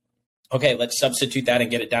day. Okay, let's substitute that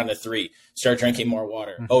and get it down to 3. Start drinking more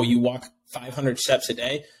water. Mm-hmm. Oh, you walk 500 steps a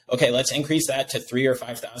day. Okay, let's increase that to 3,000 or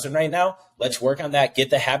 5,000 right now. Let's work on that,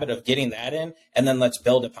 get the habit of getting that in, and then let's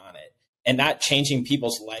build upon it. And not changing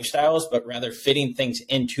people's lifestyles, but rather fitting things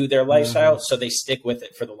into their lifestyle so they stick with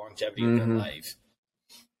it for the longevity of their life.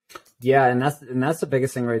 Yeah, and that's the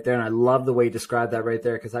biggest thing right there. And I love the way you described that right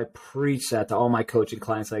there, because I preach that to all my coaching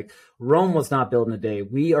clients. Like, Rome was not built in a day.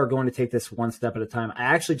 We are going to take this one step at a time. I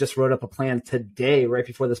actually just wrote up a plan today, right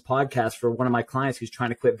before this podcast, for one of my clients who's trying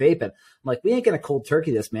to quit vaping. I'm like, we ain't going to cold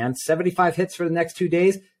turkey this, man. 75 hits for the next 2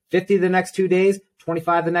 days, 50 the next 2 days,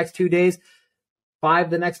 25 the next 2 days, 5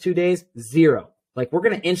 the next 2 days, 0. Like, we're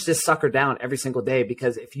going to inch this sucker down every single day,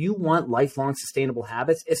 because if you want lifelong sustainable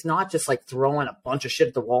habits, it's not just like throwing a bunch of shit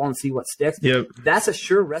at the wall and see what sticks. Yep. That's a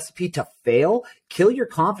sure recipe to fail. Kill your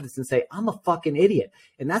confidence and say, I'm a fucking idiot.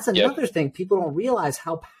 And that's another thing. People don't realize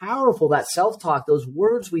how powerful that self-talk, those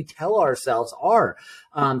words we tell ourselves are.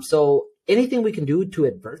 So anything we can do to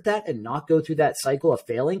avert that and not go through that cycle of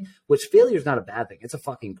failing, which failure is not a bad thing. It's a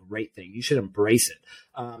fucking great thing. You should embrace it.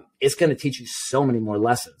 It's going to teach you so many more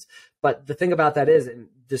lessons. But the thing about that is, and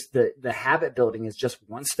just the habit building is just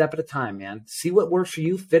one step at a time, man. See what works for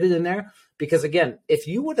you, fit it in there. Because again, if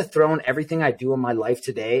you would have thrown everything I do in my life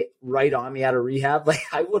today right on me out of rehab, like,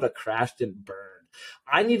 I would have crashed and burned.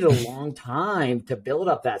 I needed a long time to build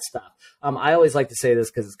up that stuff. I always like to say this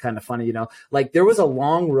because it's kind of funny, you know, like, there was a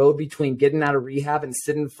long road between getting out of rehab and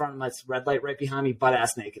sitting in front of my red light right behind me, butt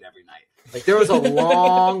ass naked every night. Like, there was a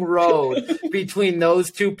long road between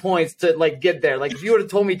those 2 points to like get there. Like, if you would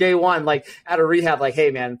have told me day one, like out of rehab, like,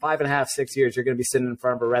 hey man, 5.5, 6 years, you're going to be sitting in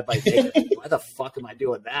front of a red light naked. Why the fuck am I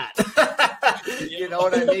doing that? You know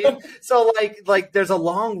what I mean? So like there's a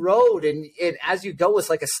long road, and as you go, it's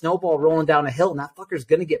like a snowball rolling down a hill, and that fucker's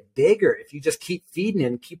going to get bigger if you just keep feeding it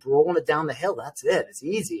and keep rolling it down the hill. That's it. It's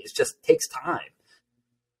easy. It just takes time.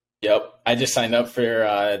 Yep. I just signed up for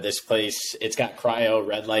this place. It's got cryo,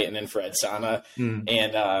 red light, and infrared sauna.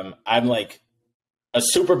 And I'm like a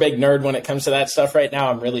super big nerd when it comes to that stuff right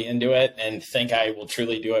now. I'm really into it and think I will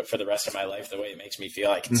truly do it for the rest of my life the way it makes me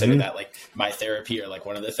feel. I consider that like my therapy or like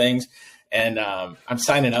one of the things. And I'm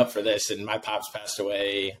signing up for this. And my pops passed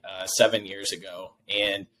away 7 years ago.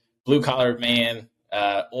 And blue collar man,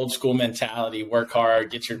 old school mentality, work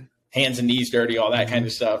hard, get your hands and knees dirty, all that kind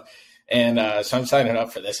of stuff. And so I'm signing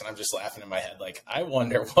up for this, and I'm just laughing in my head. Like, I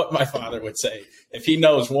wonder what my father would say if he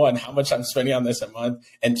knows, one, how much I'm spending on this a month,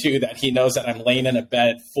 and two, that he knows that I'm laying in a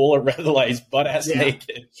bed full of red lights, butt-ass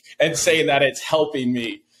naked, and saying that it's helping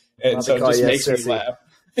me. And so it just makes me laugh.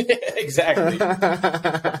 Exactly.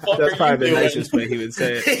 That's probably the nicest way he would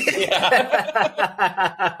say it.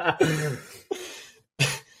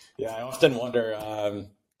 Yeah, I often wonder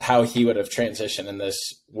how he would have transitioned in this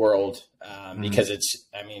world because it's,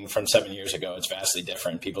 I mean, from 7 years ago, it's vastly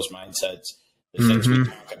different. People's mindsets, the things we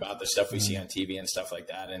talk about, the stuff we see on TV and stuff like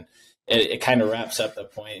that. And it kind of wraps up the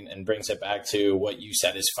point and brings it back to what you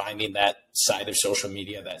said is finding that side of social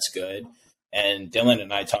media that's good. And Dylan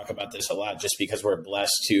and I talk about this a lot just because we're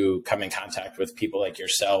blessed to come in contact with people like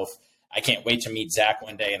yourself. I can't wait to meet Zach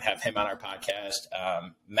one day and have him on our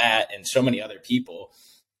podcast, Matt, and so many other people.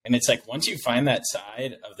 And it's like, once you find that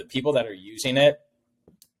side of the people that are using it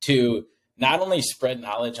to not only spread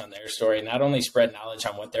knowledge on their story, not only spread knowledge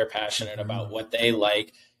on what they're passionate about, what they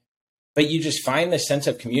like, but you just find the sense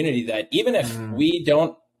of community that even if we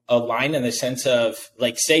don't align in the sense of,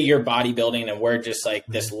 like, say you're bodybuilding and we're just like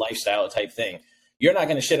this lifestyle type thing, you're not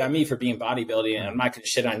going to shit on me for being bodybuilding and I'm not going to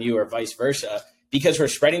shit on you or vice versa, because we're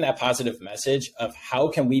spreading that positive message of how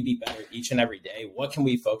can we be better each and every day? What can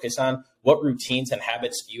we focus on? What routines and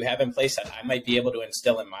habits do you have in place that I might be able to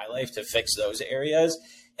instill in my life to fix those areas?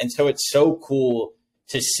 And so it's so cool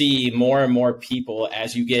to see more and more people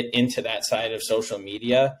as you get into that side of social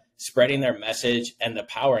media, spreading their message and the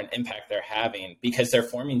power and impact they're having, because they're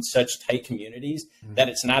forming such tight communities that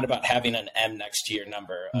it's not about having an M next to your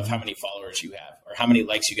number of how many followers you have or how many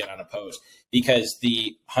likes you get on a post, because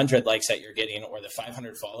the 100 likes that you're getting or the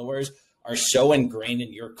 500 followers are so ingrained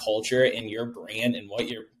in your culture and your brand and what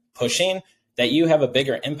you're pushing that you have a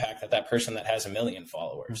bigger impact than that person that has 1 million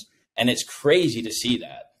followers. And it's crazy to see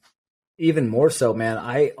that. Even more so, man.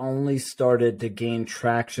 I only started to gain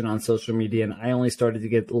traction on social media and I only started to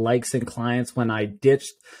get likes and clients when I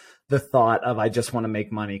ditched the thought of I just want to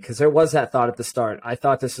make money. Because there was that thought at the start. I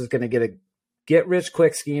thought this was going to get a get rich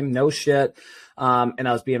quick scheme, no shit. And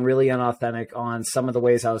I was being really unauthentic on some of the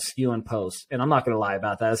ways I was skewing posts. And I'm not going to lie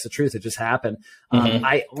about that. That's the truth. It just happened.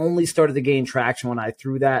 I only started to gain traction when I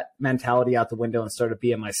threw that mentality out the window and started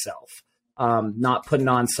being myself. Not putting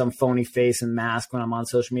on some phony face and mask when I'm on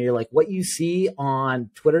social media. Like, what you see on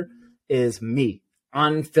Twitter is me,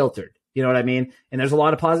 unfiltered. You know what I mean? And there's a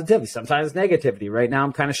lot of positivity, sometimes negativity. Right now,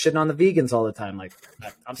 I'm kind of shitting on the vegans all the time. Like,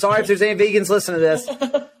 I'm sorry if there's any vegans listening to this.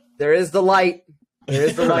 There is the light. There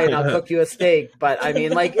is the light, and I'll cook you a steak. But I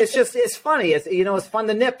mean, like, it's funny. It's, it's fun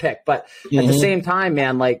to nitpick. But at the same time,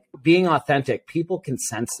 man, like, being authentic, people can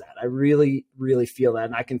sense that. I really, really feel that.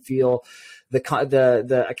 And I can feel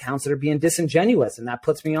the accounts that are being disingenuous, and that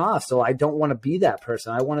puts me off. So I don't want to be that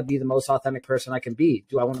person. I want to be the most authentic person I can be.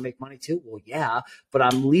 Do I want to make money too? Well, yeah, but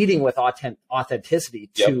I'm leading with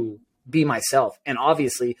authenticity to be myself, and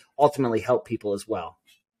obviously ultimately help people as well.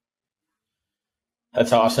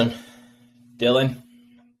 That's awesome. Dylan,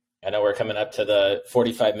 I know we're coming up to the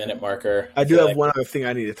 45-minute marker. I do have one other thing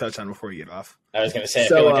I need to touch on before we get off. I was going to say, I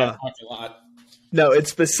feel like I've talked a lot. No,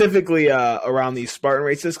 it's specifically around these Spartan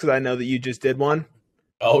races, because I know that you just did one.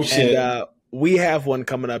 Oh, shit. And we have one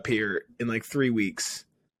coming up here in like 3 weeks.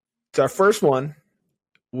 It's our first one.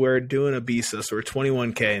 We're doing a BISA, so we're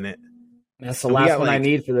 21K in it. That's the last one I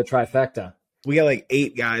need for the trifecta. We got like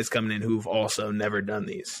 8 guys coming in who've also never done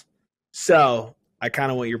these. So I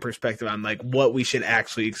kind of want your perspective on like what we should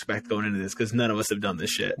actually expect going into this, because none of us have done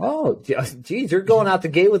this shit. Oh, geez, you're going out the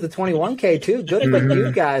gate with the 21K too. Good for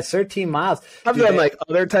you guys. 13 miles. I've done like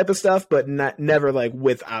other type of stuff, but never like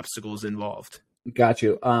with obstacles involved. Got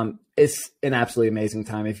you. It's an absolutely amazing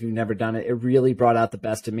time. If you've never done it, it really brought out the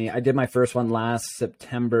best in me. I did my first one last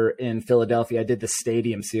September in Philadelphia. I did the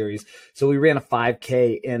Stadium Series. So we ran a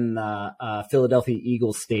 5K in the Philadelphia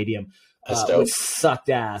Eagles Stadium, which sucked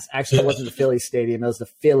ass. Actually, it wasn't the Phillies stadium. It was the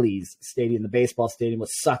Phillies stadium. The baseball stadium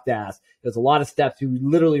was sucked ass. There was a lot of steps. We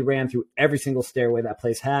literally ran through every single stairway that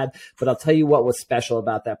place had. But I'll tell you what was special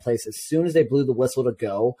about that place. As soon as they blew the whistle to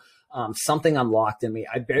go, something unlocked in me.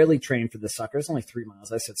 I barely trained for the sucker. It's only 3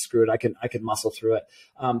 miles. I said, screw it. I could muscle through it.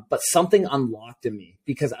 But something unlocked in me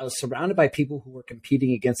because I was surrounded by people who were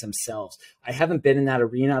competing against themselves. I haven't been in that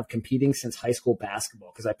arena of competing since high school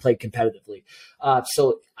basketball because I played competitively.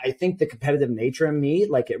 So I think the competitive nature in me,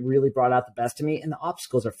 like it really brought out the best in me, and the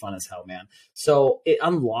obstacles are fun as hell, man. So it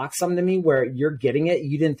unlocked something to me where you're getting it.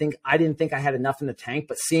 I didn't think I had enough in the tank,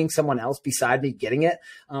 but seeing someone else beside me getting it,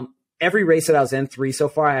 every race that I was in, 3 so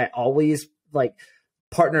far, I always like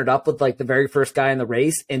partnered up with like the very first guy in the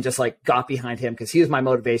race and just like got behind him because he was my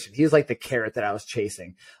motivation. He was like the carrot that I was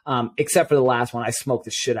chasing. Except for the last one, I smoked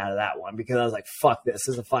the shit out of that one because I was like, fuck this.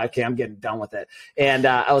 This is a 5K. I'm getting done with it. And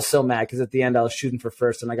I was so mad because at the end I was shooting for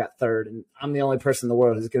first and I got third. And I'm the only person in the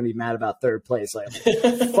world who's going to be mad about third place. Like,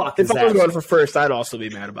 fuck is that? If I was going for first, I'd also be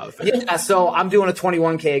mad about third. Yeah, so I'm doing a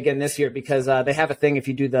 21K again this year because they have a thing. If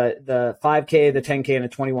you do the 5K, the 10K, and the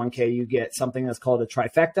 21K, you get something that's called a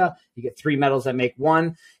trifecta. You get 3 medals that make one.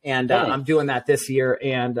 And I'm doing that this year.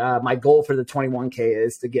 And my goal for the 21K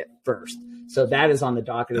is to get first. So that is on the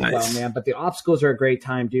docket as well, man. But the obstacles are a great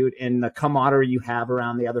time, dude. And the camaraderie you have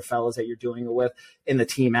around the other fellas that you're doing it with in the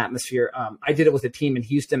team atmosphere. I did it with a team in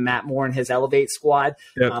Houston, Matt Moore and his Elevate squad.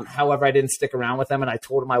 Yep. However, I didn't stick around with them. And I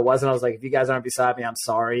told him I wasn't. I was like, if you guys aren't beside me, I'm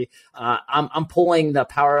sorry. I'm pulling the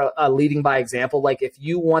power leading by example. Like if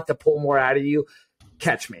you want to pull more out of you,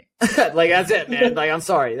 catch me. Like, that's it, man. Like, I'm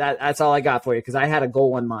sorry. That's all I got for you because I had a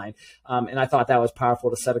goal in mind. And I thought that was powerful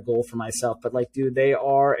to set a goal for myself. But, like, dude, they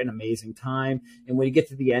are an amazing time. And when you get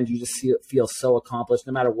to the end, you just feel so accomplished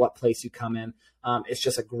no matter what place you come in. It's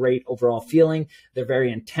just a great overall feeling. They're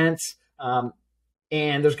very intense. And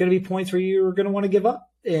there's going to be points where you're going to want to give up.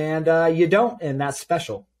 And you don't. And that's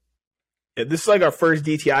special. Yeah, this is like our first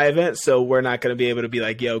DTI event, so we're not going to be able to be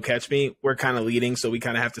like, yo, catch me. We're kind of leading, so we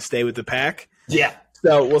kind of have to stay with the pack. Yeah.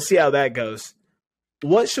 So we'll see how that goes.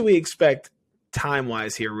 What should we expect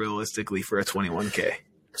time-wise here realistically for a 21K?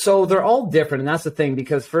 So they're all different, and that's the thing,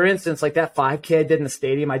 because, for instance, like that 5K I did in the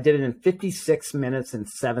stadium, I did it in 56 minutes and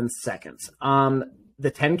 7 seconds. The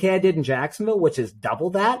 10K I did in Jacksonville, which is double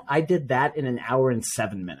that, I did that in 1 hour and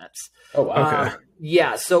 7 minutes. Oh, wow. Okay.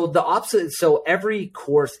 Yeah, so the opposite. So every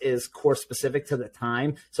course is course specific to the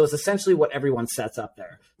time. So it's essentially what everyone sets up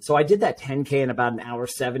there. So I did that 10K in about 1 hour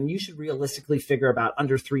 7. You should realistically figure about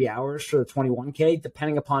under 3 hours for the 21K,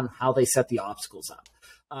 depending upon how they set the obstacles up.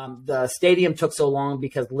 The stadium took so long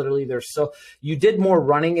because literally you did more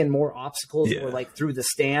running and more obstacles or like through the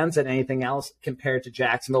stands than anything else compared to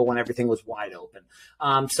Jacksonville when everything was wide open.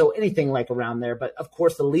 So anything like around there, but of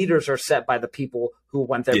course the leaders are set by the people who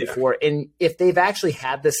went there before. And if they've actually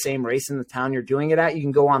had the same race in the town you're doing it at, you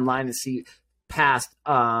can go online and see past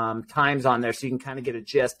times on there so you can kind of get a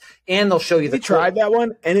gist, and they'll show you the tried that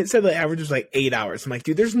one and it said the average was like 8 hours. I'm like,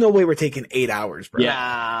 dude, there's no way we're taking 8 hours, bro.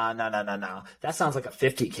 Yeah, no. That sounds like a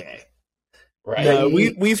 50K. Right. No,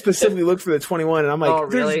 we specifically looked for the 21 and I'm like,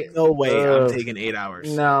 there's no way I'm taking 8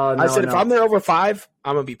 hours. No. I said if I'm there over 5,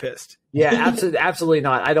 I'm gonna be pissed. Yeah, absolutely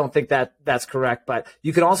not. I don't think that's correct. But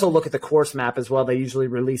you can also look at the course map as well. They usually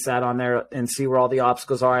release that on there and see where all the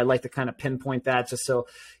obstacles are. I like to kind of pinpoint that just so,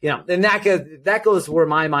 and that goes where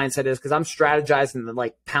my mindset is because I'm strategizing to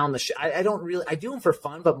like pound the shit. I do them for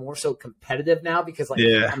fun, but more so competitive now because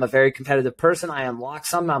I'm a very competitive person. I unlock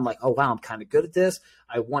something. I'm like, oh, wow, I'm kind of good at this.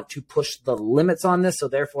 I want to push the limits on this. So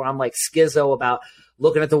therefore I'm like schizo about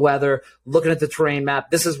looking at the weather, looking at the terrain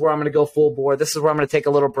map. This is where I'm going to go full bore. This is where I'm going to take a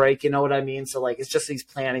little break. You know what I mean? So like, it's just these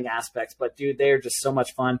planning aspects, but dude, they are just so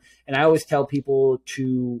much fun. And I always tell people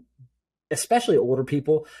to, especially older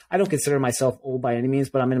people, I don't consider myself old by any means,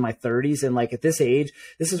 but I'm in my 30s. And like at this age,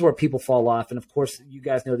 this is where people fall off. And of course, you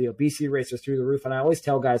guys know the obesity rates are through the roof. And I always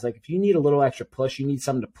tell guys, like, if you need a little extra push, you need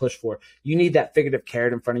something to push for. You need that figurative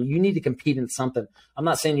carrot in front of you. You need to compete in something. I'm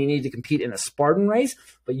not saying you need to compete in a Spartan race,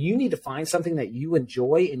 but you need to find something that you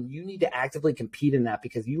enjoy and you need to actively compete in that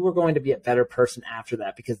because you are going to be a better person after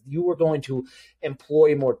that because you are going to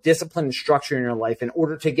employ more discipline and structure in your life in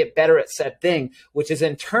order to get better at said thing, which is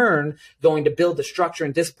in turn going to build the structure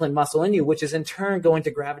and discipline muscle in you, which is in turn going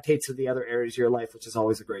to gravitate to the other areas of your life, which is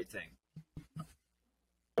always a great thing.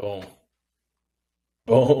 Boom.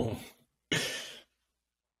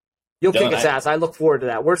 You'll kick its ass. I look forward to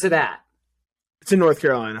that. Where's it at? It's in North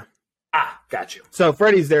Carolina. Got you. So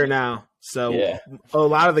Freddie's there now. So a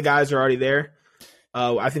lot of the guys are already there.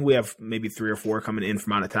 I think we have maybe 3 or 4 coming in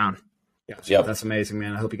from out of town. Yep. That's amazing,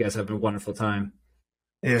 man. I hope you guys have a wonderful time.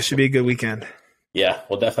 Yeah, it should be a good weekend. Yeah,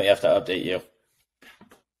 we'll definitely have to update you.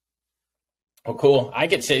 Well, cool. I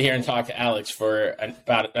could sit here and talk to Alex for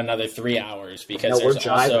about another 3 hours because there's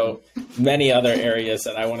also many other areas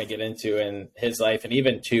that I want to get into in his life, and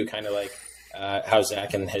even too kind of like how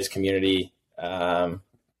Zach and his community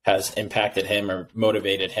has impacted him or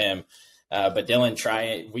motivated him. But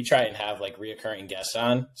Dylan, we try and have like reoccurring guests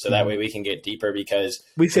on, so that way we can get deeper, because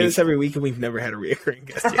we say this every week and we've never had a reoccurring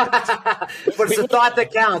guest yet. But it's the thought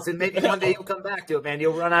that counts, and maybe one day you'll come back to it, man.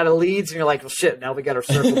 You'll run out of leads and you're like, well, shit, now we got to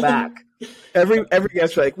circle back. Every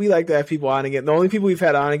guest, like, we like to have people on again. The only people we've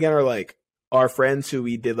had on again are like our friends who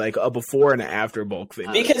we did like a before and an after bulk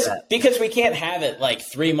thing. Because we can't have it like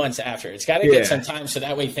 3 months after. It's got to get some time, so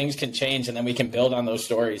that way things can change and then we can build on those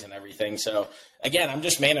stories and everything. So again, I'm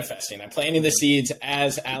just manifesting. I'm planting the seeds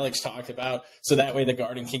as Alex talked about, so that way the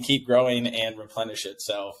garden can keep growing and replenish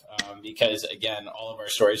itself. Because again, all of our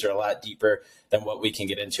stories are a lot deeper than what we can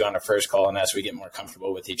get into on a first call. And as we get more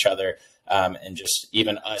comfortable with each other, and just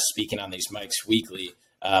even us speaking on these mics weekly,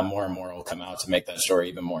 more and more will come out to make that story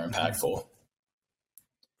even more impactful.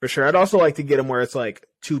 For sure. I'd also like to get them where it's like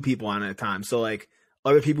 2 people on at a time. So like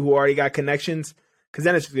other people who already got connections, because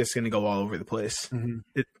then it's just going to go all over the place. Mm-hmm.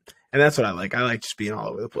 And that's what I like. I like just being all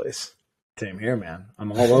over the place. Same here, man.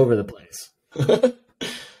 I'm all over the place.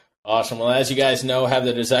 Awesome. Well, as you guys know, have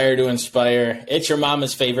the desire to inspire. It's your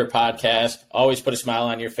mama's favorite podcast. Always put a smile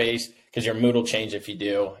on your face, because your mood will change if you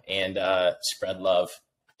do. And spread love.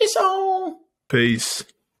 Peace on. Peace.